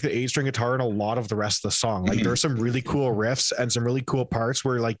like the 8-string guitar in a lot of the rest of the song. Like there's some really cool riffs and some really cool parts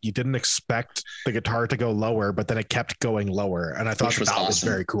where like you didn't expect the guitar to go lower, but then it kept going lower. And I thought that was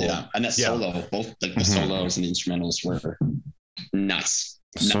very cool. Yeah. And that solo, both like the solos and the instrumentals were nuts.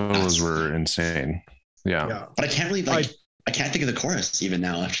 Solos were insane. Yeah. But I can't really I can't think of the chorus even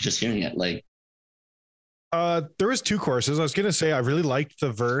now after just hearing it. Like there was 2 choruses. I was gonna say I really liked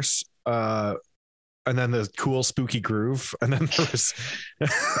the verse and then the cool spooky groove, and then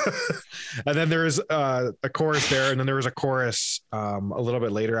there was a chorus there, and then there was a chorus a little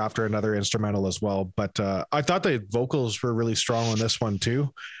bit later after another instrumental as well. But I thought the vocals were really strong on this one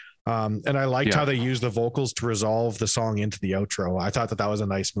too, and I liked how they used the vocals to resolve the song into the outro. I thought that was a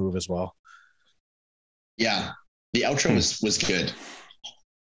nice move as well. Yeah, the outro was good.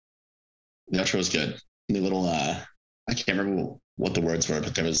 The outro was good. The little I can't remember what the words were,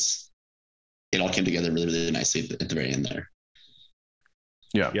 but it all came together really, really nicely at the very end there.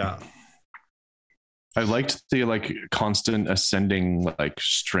 Yeah. I liked the like constant ascending like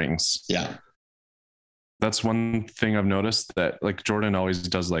strings. Yeah. That's one thing I've noticed, that like Jordan always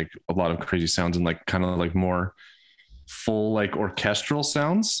does like a lot of crazy sounds and like kind of like more full like orchestral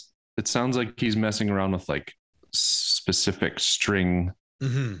sounds. it sounds like he's messing around with like specific string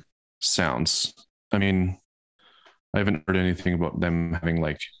sounds. I mean, I haven't heard anything about them having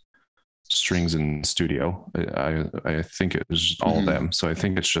like strings in studio. I think it was all of them. So I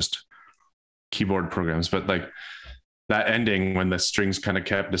think it's just keyboard programs. But like that ending when the strings kind of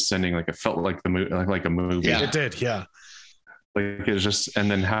kept descending, like it felt like like a movie. Yeah, it did. Yeah. Like it was just,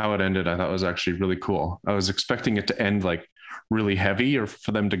 and then how it ended, I thought was actually really cool. I was expecting it to end like really heavy or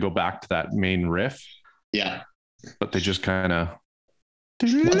for them to go back to that main riff. Yeah. But they just kind of.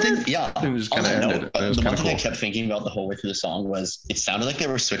 One thing, yeah. It was kind of ended. The one thing I kept thinking about the whole way through the song was it sounded like they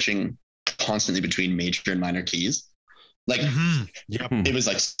were switching constantly between major and minor keys. Like it was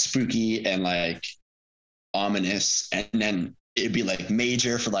like spooky and like ominous, and then it'd be like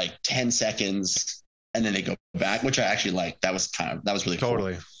major for like 10 seconds, and then they go back, which I actually liked. That was really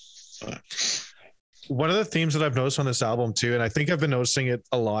totally cool. One of the themes that I've noticed on this album too, and I think I've been noticing it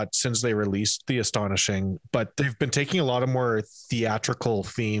a lot since they released The Astonishing, but they've been taking a lot of more theatrical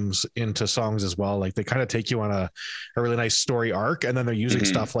themes into songs as well. Like they kind of take you on a really nice story arc, and then they're using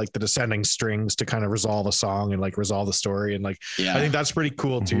stuff like the descending strings to kind of resolve a song and like resolve the story. And like, I think that's pretty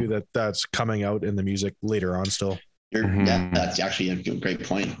cool too, that's coming out in the music later on still. Yeah, that's actually a great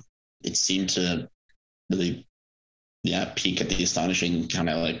point. It seemed to really peak at The Astonishing, kind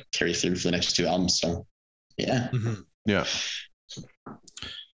of like carry through for the next two albums. So yeah,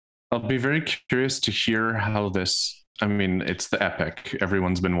 I'll be very curious to hear how this, I mean, it's the epic.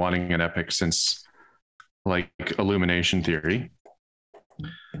 Everyone's been wanting an epic since like Illumination Theory.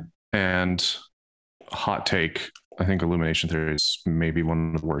 And hot take, I think Illumination Theory is maybe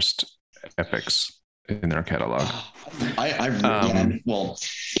one of the worst epics in their catalog. I really well,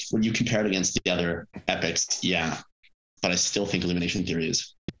 when you compare it against the other epics, but I still think Illumination Theory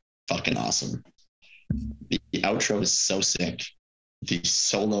is fucking awesome. The outro is so sick. The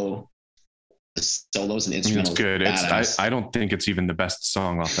solos and instrumentals. It's good. I don't think it's even the best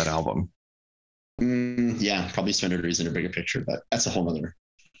song off that album. Probably Surrender Reason or Bigger Picture, but that's a whole nother.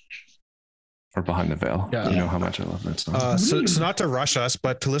 Or Behind the Veil. Yeah. You know how much I love that song. So not to rush us,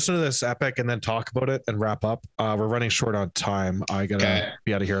 but to listen to this epic and then talk about it and wrap up. We're running short on time. I gotta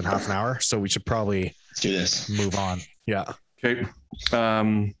be out of here in half an hour, so we should probably do this. Move on. Yeah. Okay.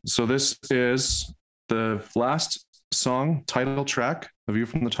 So this is the last song, title track, A View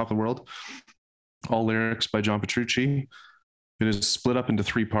from the Top of the World. All lyrics by John Petrucci. It is split up into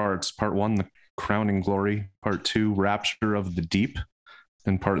three parts. Part 1, The Crowning Glory. Part 2, Rapture of the Deep.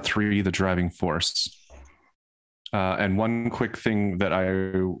 And part 3, The Driving Force. And one quick thing that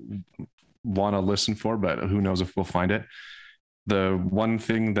I want to listen for, but who knows if we'll find it. The one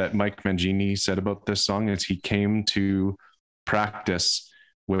thing that Mike Mangini said about this song is he came to practice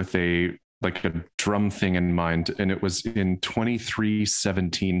with a drum thing in mind, and it was in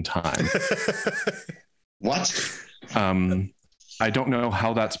 23/17 time. What? I don't know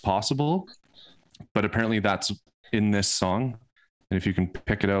how that's possible, but apparently that's in this song. And if you can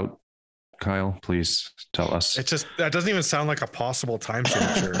pick it out, Kyle, please tell us. That doesn't even sound like a possible time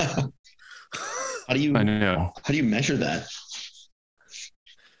signature. I know. How do you measure that?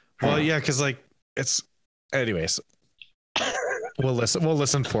 Well, yeah, because like anyways, we'll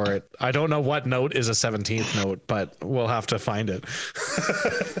listen for it. I don't know what note is a 17th note, but we'll have to find it.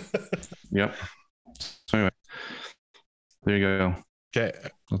 Yep. So anyway, there you go. Okay.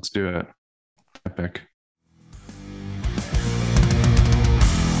 Let's do it. Epic.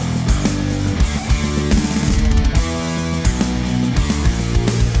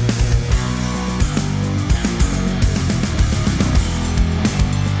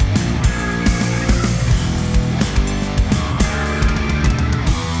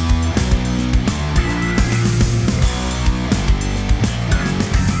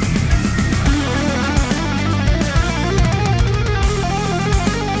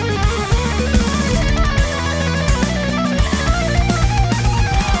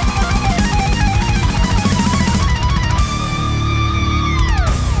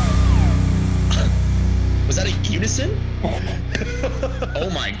 Oh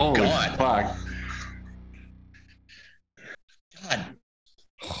my God. Fuck.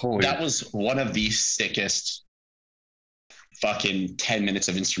 God. That was one of the sickest fucking 10 minutes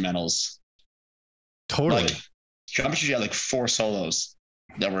of instrumentals. Totally. Like, John Petrucci had like 4 solos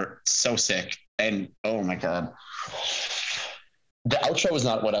that were so sick. And oh my God. The outro was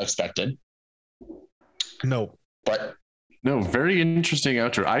not what I expected. No. But no, very interesting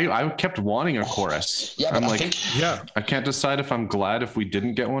outro. I kept wanting a chorus. Yeah, I'm I can't decide if I'm glad if we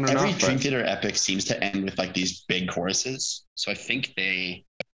didn't get one or not. Every Dream Theater epic seems to end with like these big choruses. So I think they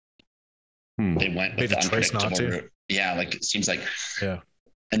went with the unpredictable route. Yeah, like it seems like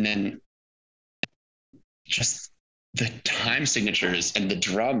And then just the time signatures and the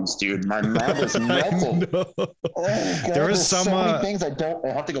drums, dude. My mind is melting. Oh God, there was some so many things I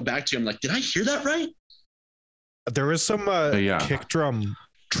have to go back to. I'm like, did I hear that right? There was some kick drum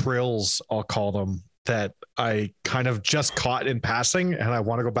trills, I'll call them, that I kind of just caught in passing, and I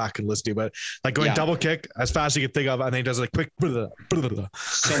want to go back and listen to. But like going double kick as fast as you can think of, and then he does a quick.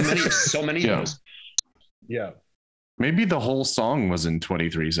 So many of those. Yeah. Maybe the whole song was in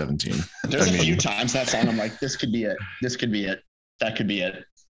 2317. There's a few times that song I'm like, this could be it. This could be it. That could be it.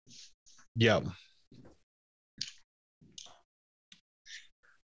 Yeah.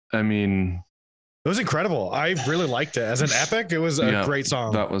 I mean, it was incredible. I really liked it as an epic. It was a great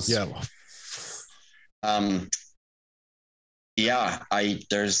song. That was I have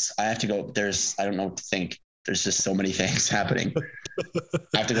to go. I don't know what to think. There's just so many things happening.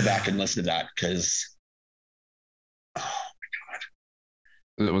 I have to go back and listen to that because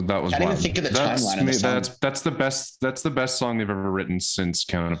that was I didn't even think of the timeline of the song. That's the best song they've ever written since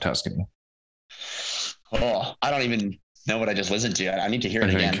Count of Tuscany. Oh, I don't even know what I just listened to. I need to hear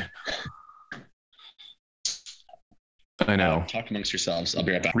it again. I know. Talk amongst yourselves. I'll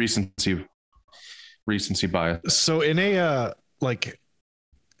be right back. Recency bias. So in a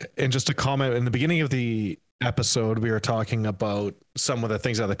and just a comment in the beginning of the episode, we were talking about some of the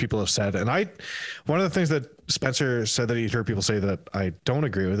things that other people have said, and one of the things that Spenser said that he'd heard people say that I don't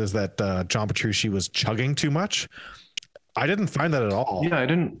agree with is that John Petrucci was chugging too much. I didn't find that at all. Yeah, I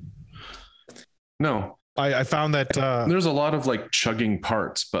didn't. No, I found that there's a lot of like chugging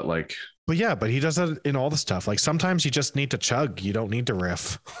parts, but he does that in all the stuff. Like sometimes you just need to chug. You don't need to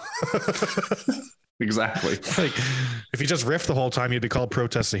riff. Exactly. Like if you just riff the whole time, you'd be called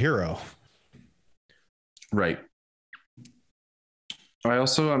Protest the Hero. Right.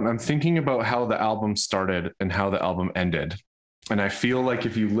 I'm thinking about how the album started and how the album ended. And I feel like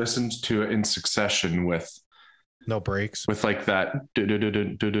if you listened to it in succession with no breaks, with like that and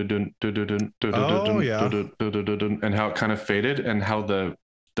how it kind of faded, and how the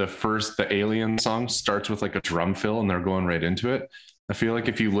Alien song starts with like a drum fill and they're going right into it. I feel like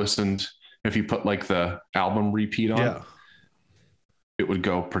if you put like the album repeat on, it would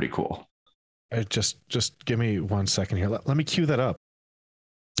go pretty cool. Just give me 1 second here. Let me cue that up.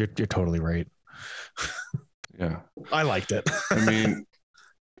 You're totally right. Yeah, I liked it. I mean,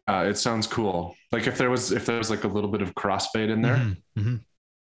 it sounds cool. Like if there was like a little bit of crossfade in there,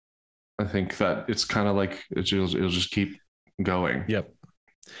 I think that it's kind of like it'll just keep going. Yep.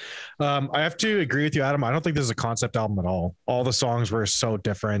 I have to agree with you, Adam. I don't think this is a concept album at all. All the songs were so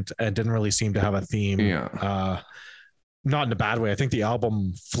different and didn't really seem to have a theme. Yeah. Not in a bad way. I think the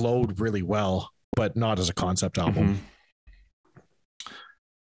album flowed really well, but not as a concept album.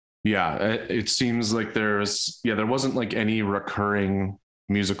 Yeah, it seems like there wasn't like any recurring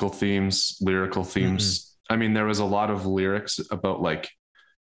musical themes, lyrical themes. I mean, there was a lot of lyrics about like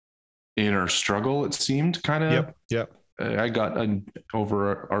inner struggle, it seemed kind of. Yep. I got an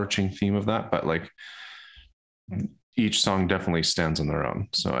overarching theme of that, but like each song definitely stands on their own.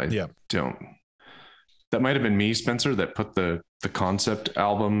 So that might have been me, Spenser, that put the concept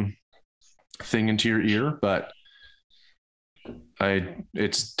album thing into your ear, but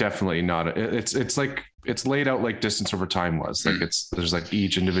it's definitely not. It's like it's laid out like Distance Over Time was. Like there's like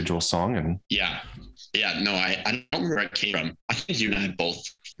each individual song and yeah. No, I don't remember where it came from. I think you and I both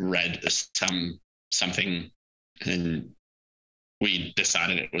read something and we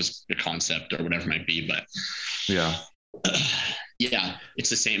decided it was a concept or whatever it might be. But yeah, it's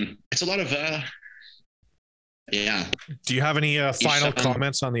the same. It's a lot of Do you have any final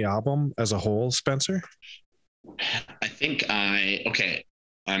comments on the album as a whole, Spenser? I think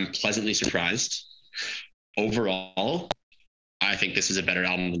I'm pleasantly surprised. Overall, I think this is a better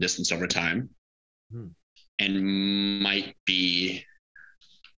album than Distance Over Time. And might be,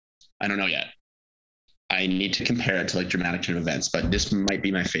 I don't know yet. I need to compare it to like Dramatic Turn of Events, but this might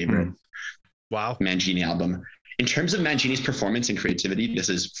be my favorite Mangini album. In terms of Mangini's performance and creativity, this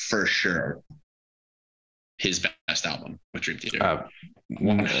is for sure his best album with Dream Theater.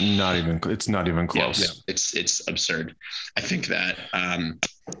 It's not even close. Yeah, it's absurd. I think that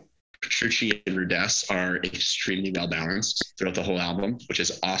Petrucci and Rudess are extremely well balanced throughout the whole album, which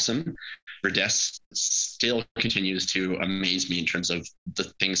is awesome. Rudess still continues to amaze me in terms of the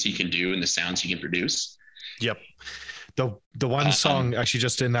things he can do and the sounds he can produce. Yep. The one song actually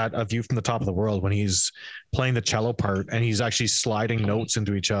just in that A View from the Top of the World, when he's playing the cello part and he's actually sliding notes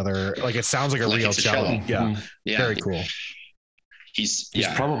into each other, like it sounds like a real cello. Yeah. Very cool. He's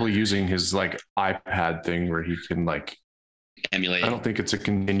probably using his like iPad thing where he can like emulate. I don't think it's a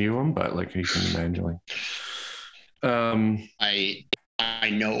continuum, but like he can manually. I I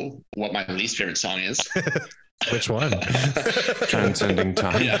know what my least favorite song is. Which one? Transcending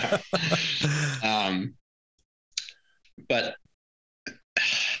Time. Yeah. But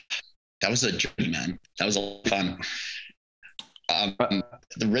that was a journey, man. That was a lot of fun.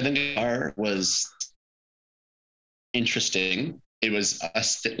 The rhythm guitar was interesting. It was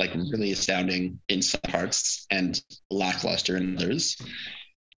like really astounding in some parts and lackluster in others.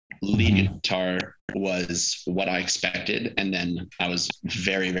 Lead guitar was what I expected, and then I was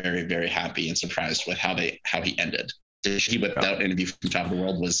very, very, very happy and surprised with how he ended. The She Whipped Out interview from Top of the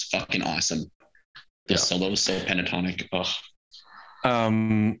World was fucking awesome. The solo was so pentatonic.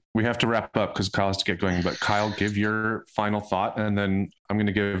 We have to wrap up because Kyle has to get going. But Kyle, give your final thought, and then I'm going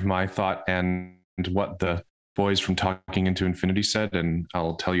to give my thought and what the boys from Talking Into Infinity said, and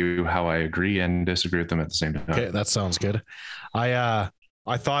I'll tell you how I agree and disagree with them at the same time. Okay, that sounds good.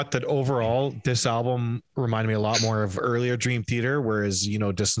 I thought that overall this album reminded me a lot more of earlier Dream Theater, whereas, you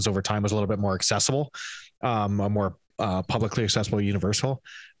know, Distance Over Time was a little bit more accessible, a more publicly accessible, universal.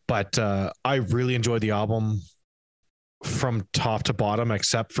 But I really enjoyed the album from top to bottom,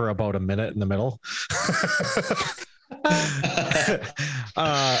 except for about a minute in the middle.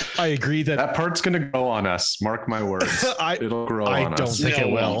 I agree that part's going to grow on us. Mark my words. It'll grow on us. I don't think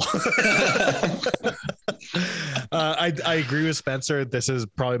it will. I agree with Spenser. This is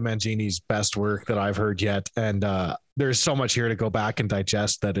probably Mangini's best work that I've heard yet. And there's so much here to go back and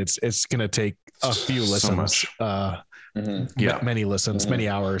digest that it's going to take a few listens, many listens, many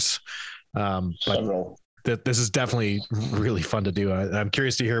hours. But this is definitely really fun to do. I'm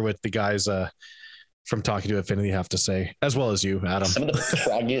curious to hear what the guys from Talking to Infinity have to say, as well as you, Adam. Some of the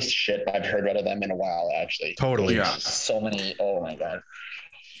proggiest shit I've heard out of them in a while, actually. Totally. Yeah. So many. Oh my God.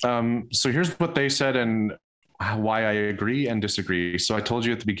 So here's what they said and why I agree and disagree. So I told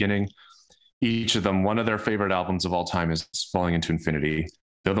you at the beginning, each of them, one of their favorite albums of all time is Falling Into Infinity.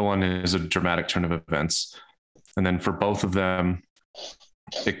 The other one is A Dramatic Turn of Events. And then for both of them,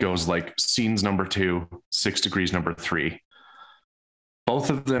 it goes like Scenes number 2, 6 Degrees number 3. Both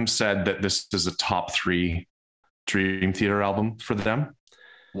of them said that this is a top 3 Dream Theater album for them.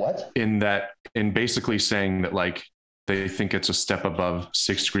 What? In basically saying that like they think it's a step above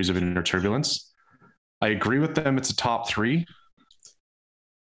 6 Degrees of Inner Turbulence. I agree with them. It's a top 3,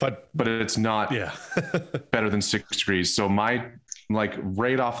 but it's not better than 6 Degrees. So my, like,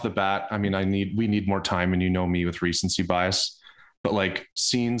 right off the bat, I mean, we need more time, and you know me with recency bias, but like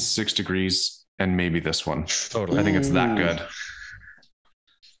Scenes, 6 Degrees, and maybe this one. Totally. I think it's that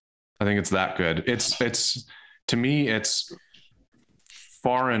good. It's to me, it's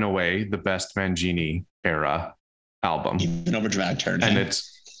far and away the best Mangini era album. Even over Dramatic Turn. And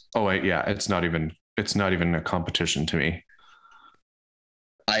it's not even a competition to me.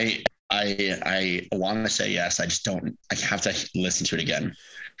 I want to say yes. I just don't. I have to listen to it again.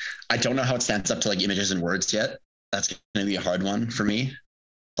 I don't know how it stands up to like Images and Words yet. That's going to be a hard one for me,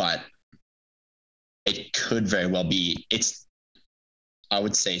 but it could very well be. I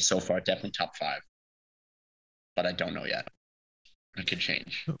would say so far definitely top 5, but I don't know yet. It could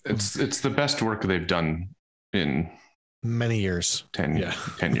change. It's the best work they've done in many years. 10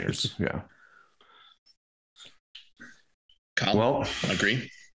 years. Yeah. Kyle, well,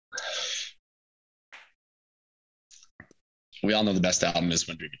 agree. We all know the best album is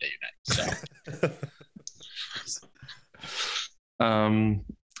When Dream and Day Unite. So.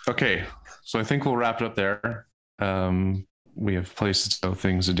 Okay, so I think we'll wrap it up there. We have places to go,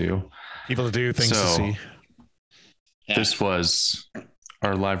 things to do. People to do, things to see. Yeah. This was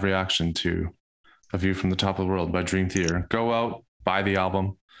our live reaction to A View from the Top of the World by Dream Theater. Go out, buy the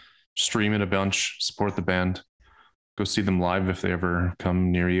album, stream it a bunch, support the band. Go see them live if they ever come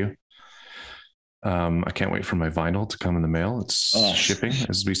near you. I can't wait for my vinyl to come in the mail. It's shipping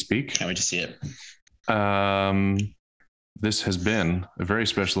as we speak. Can't wait to see it. This has been a very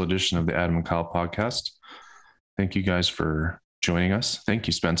special edition of the Adam and Kyle podcast. Thank you guys for joining us. Thank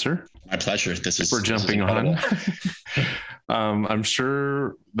you, Spenser. My pleasure. For jumping on. I'm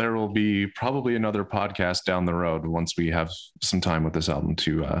sure there will be probably another podcast down the road once we have some time with this album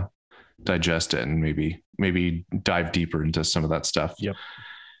to digest it and maybe dive deeper into some of that stuff. Yep.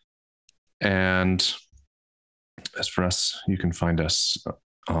 And as for us, you can find us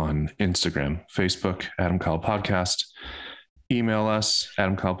on Instagram, Facebook, Adam Kyle Podcast. Email us,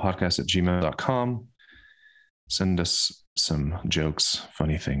 adamkylepodcast@gmail.com. Send us some jokes,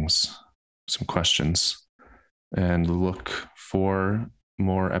 funny things, some questions, and look for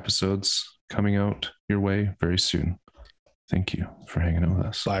more episodes coming out your way very soon. Thank you for hanging out with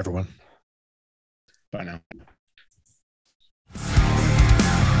us. Bye, everyone. Bye now.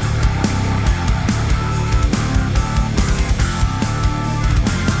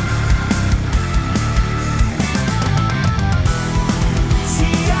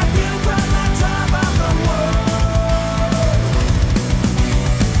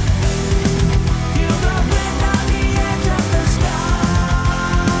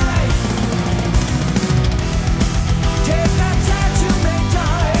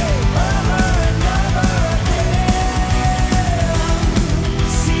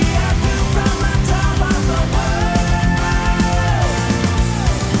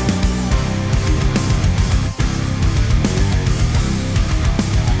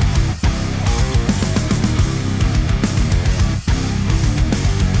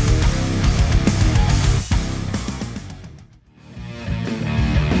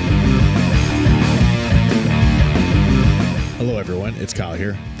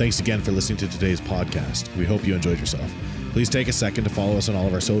 Thanks again for listening to today's podcast. We hope you enjoyed yourself. Please take a second to follow us on all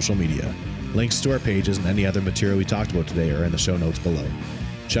of our social media. Links to our pages and any other material we talked about today are in the show notes below.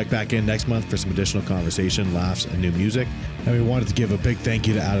 Check back in next month for some additional conversation, laughs, and new music. And we wanted to give a big thank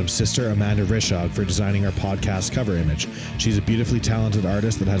you to Adam's sister, Amanda Rishog, for designing our podcast cover image. She's a beautifully talented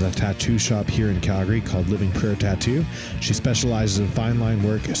artist that has a tattoo shop here in Calgary called Living Prayer Tattoo. She specializes in fine line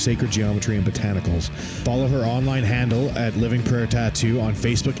work, sacred geometry, and botanicals. Follow her online handle at Living Prayer Tattoo on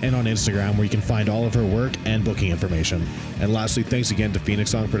Facebook and on Instagram, where you can find all of her work and booking information. And lastly, thanks again to Phoenix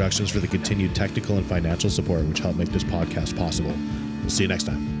Song Productions for the continued technical and financial support which helped make this podcast possible. We'll see you next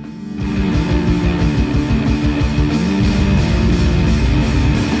time.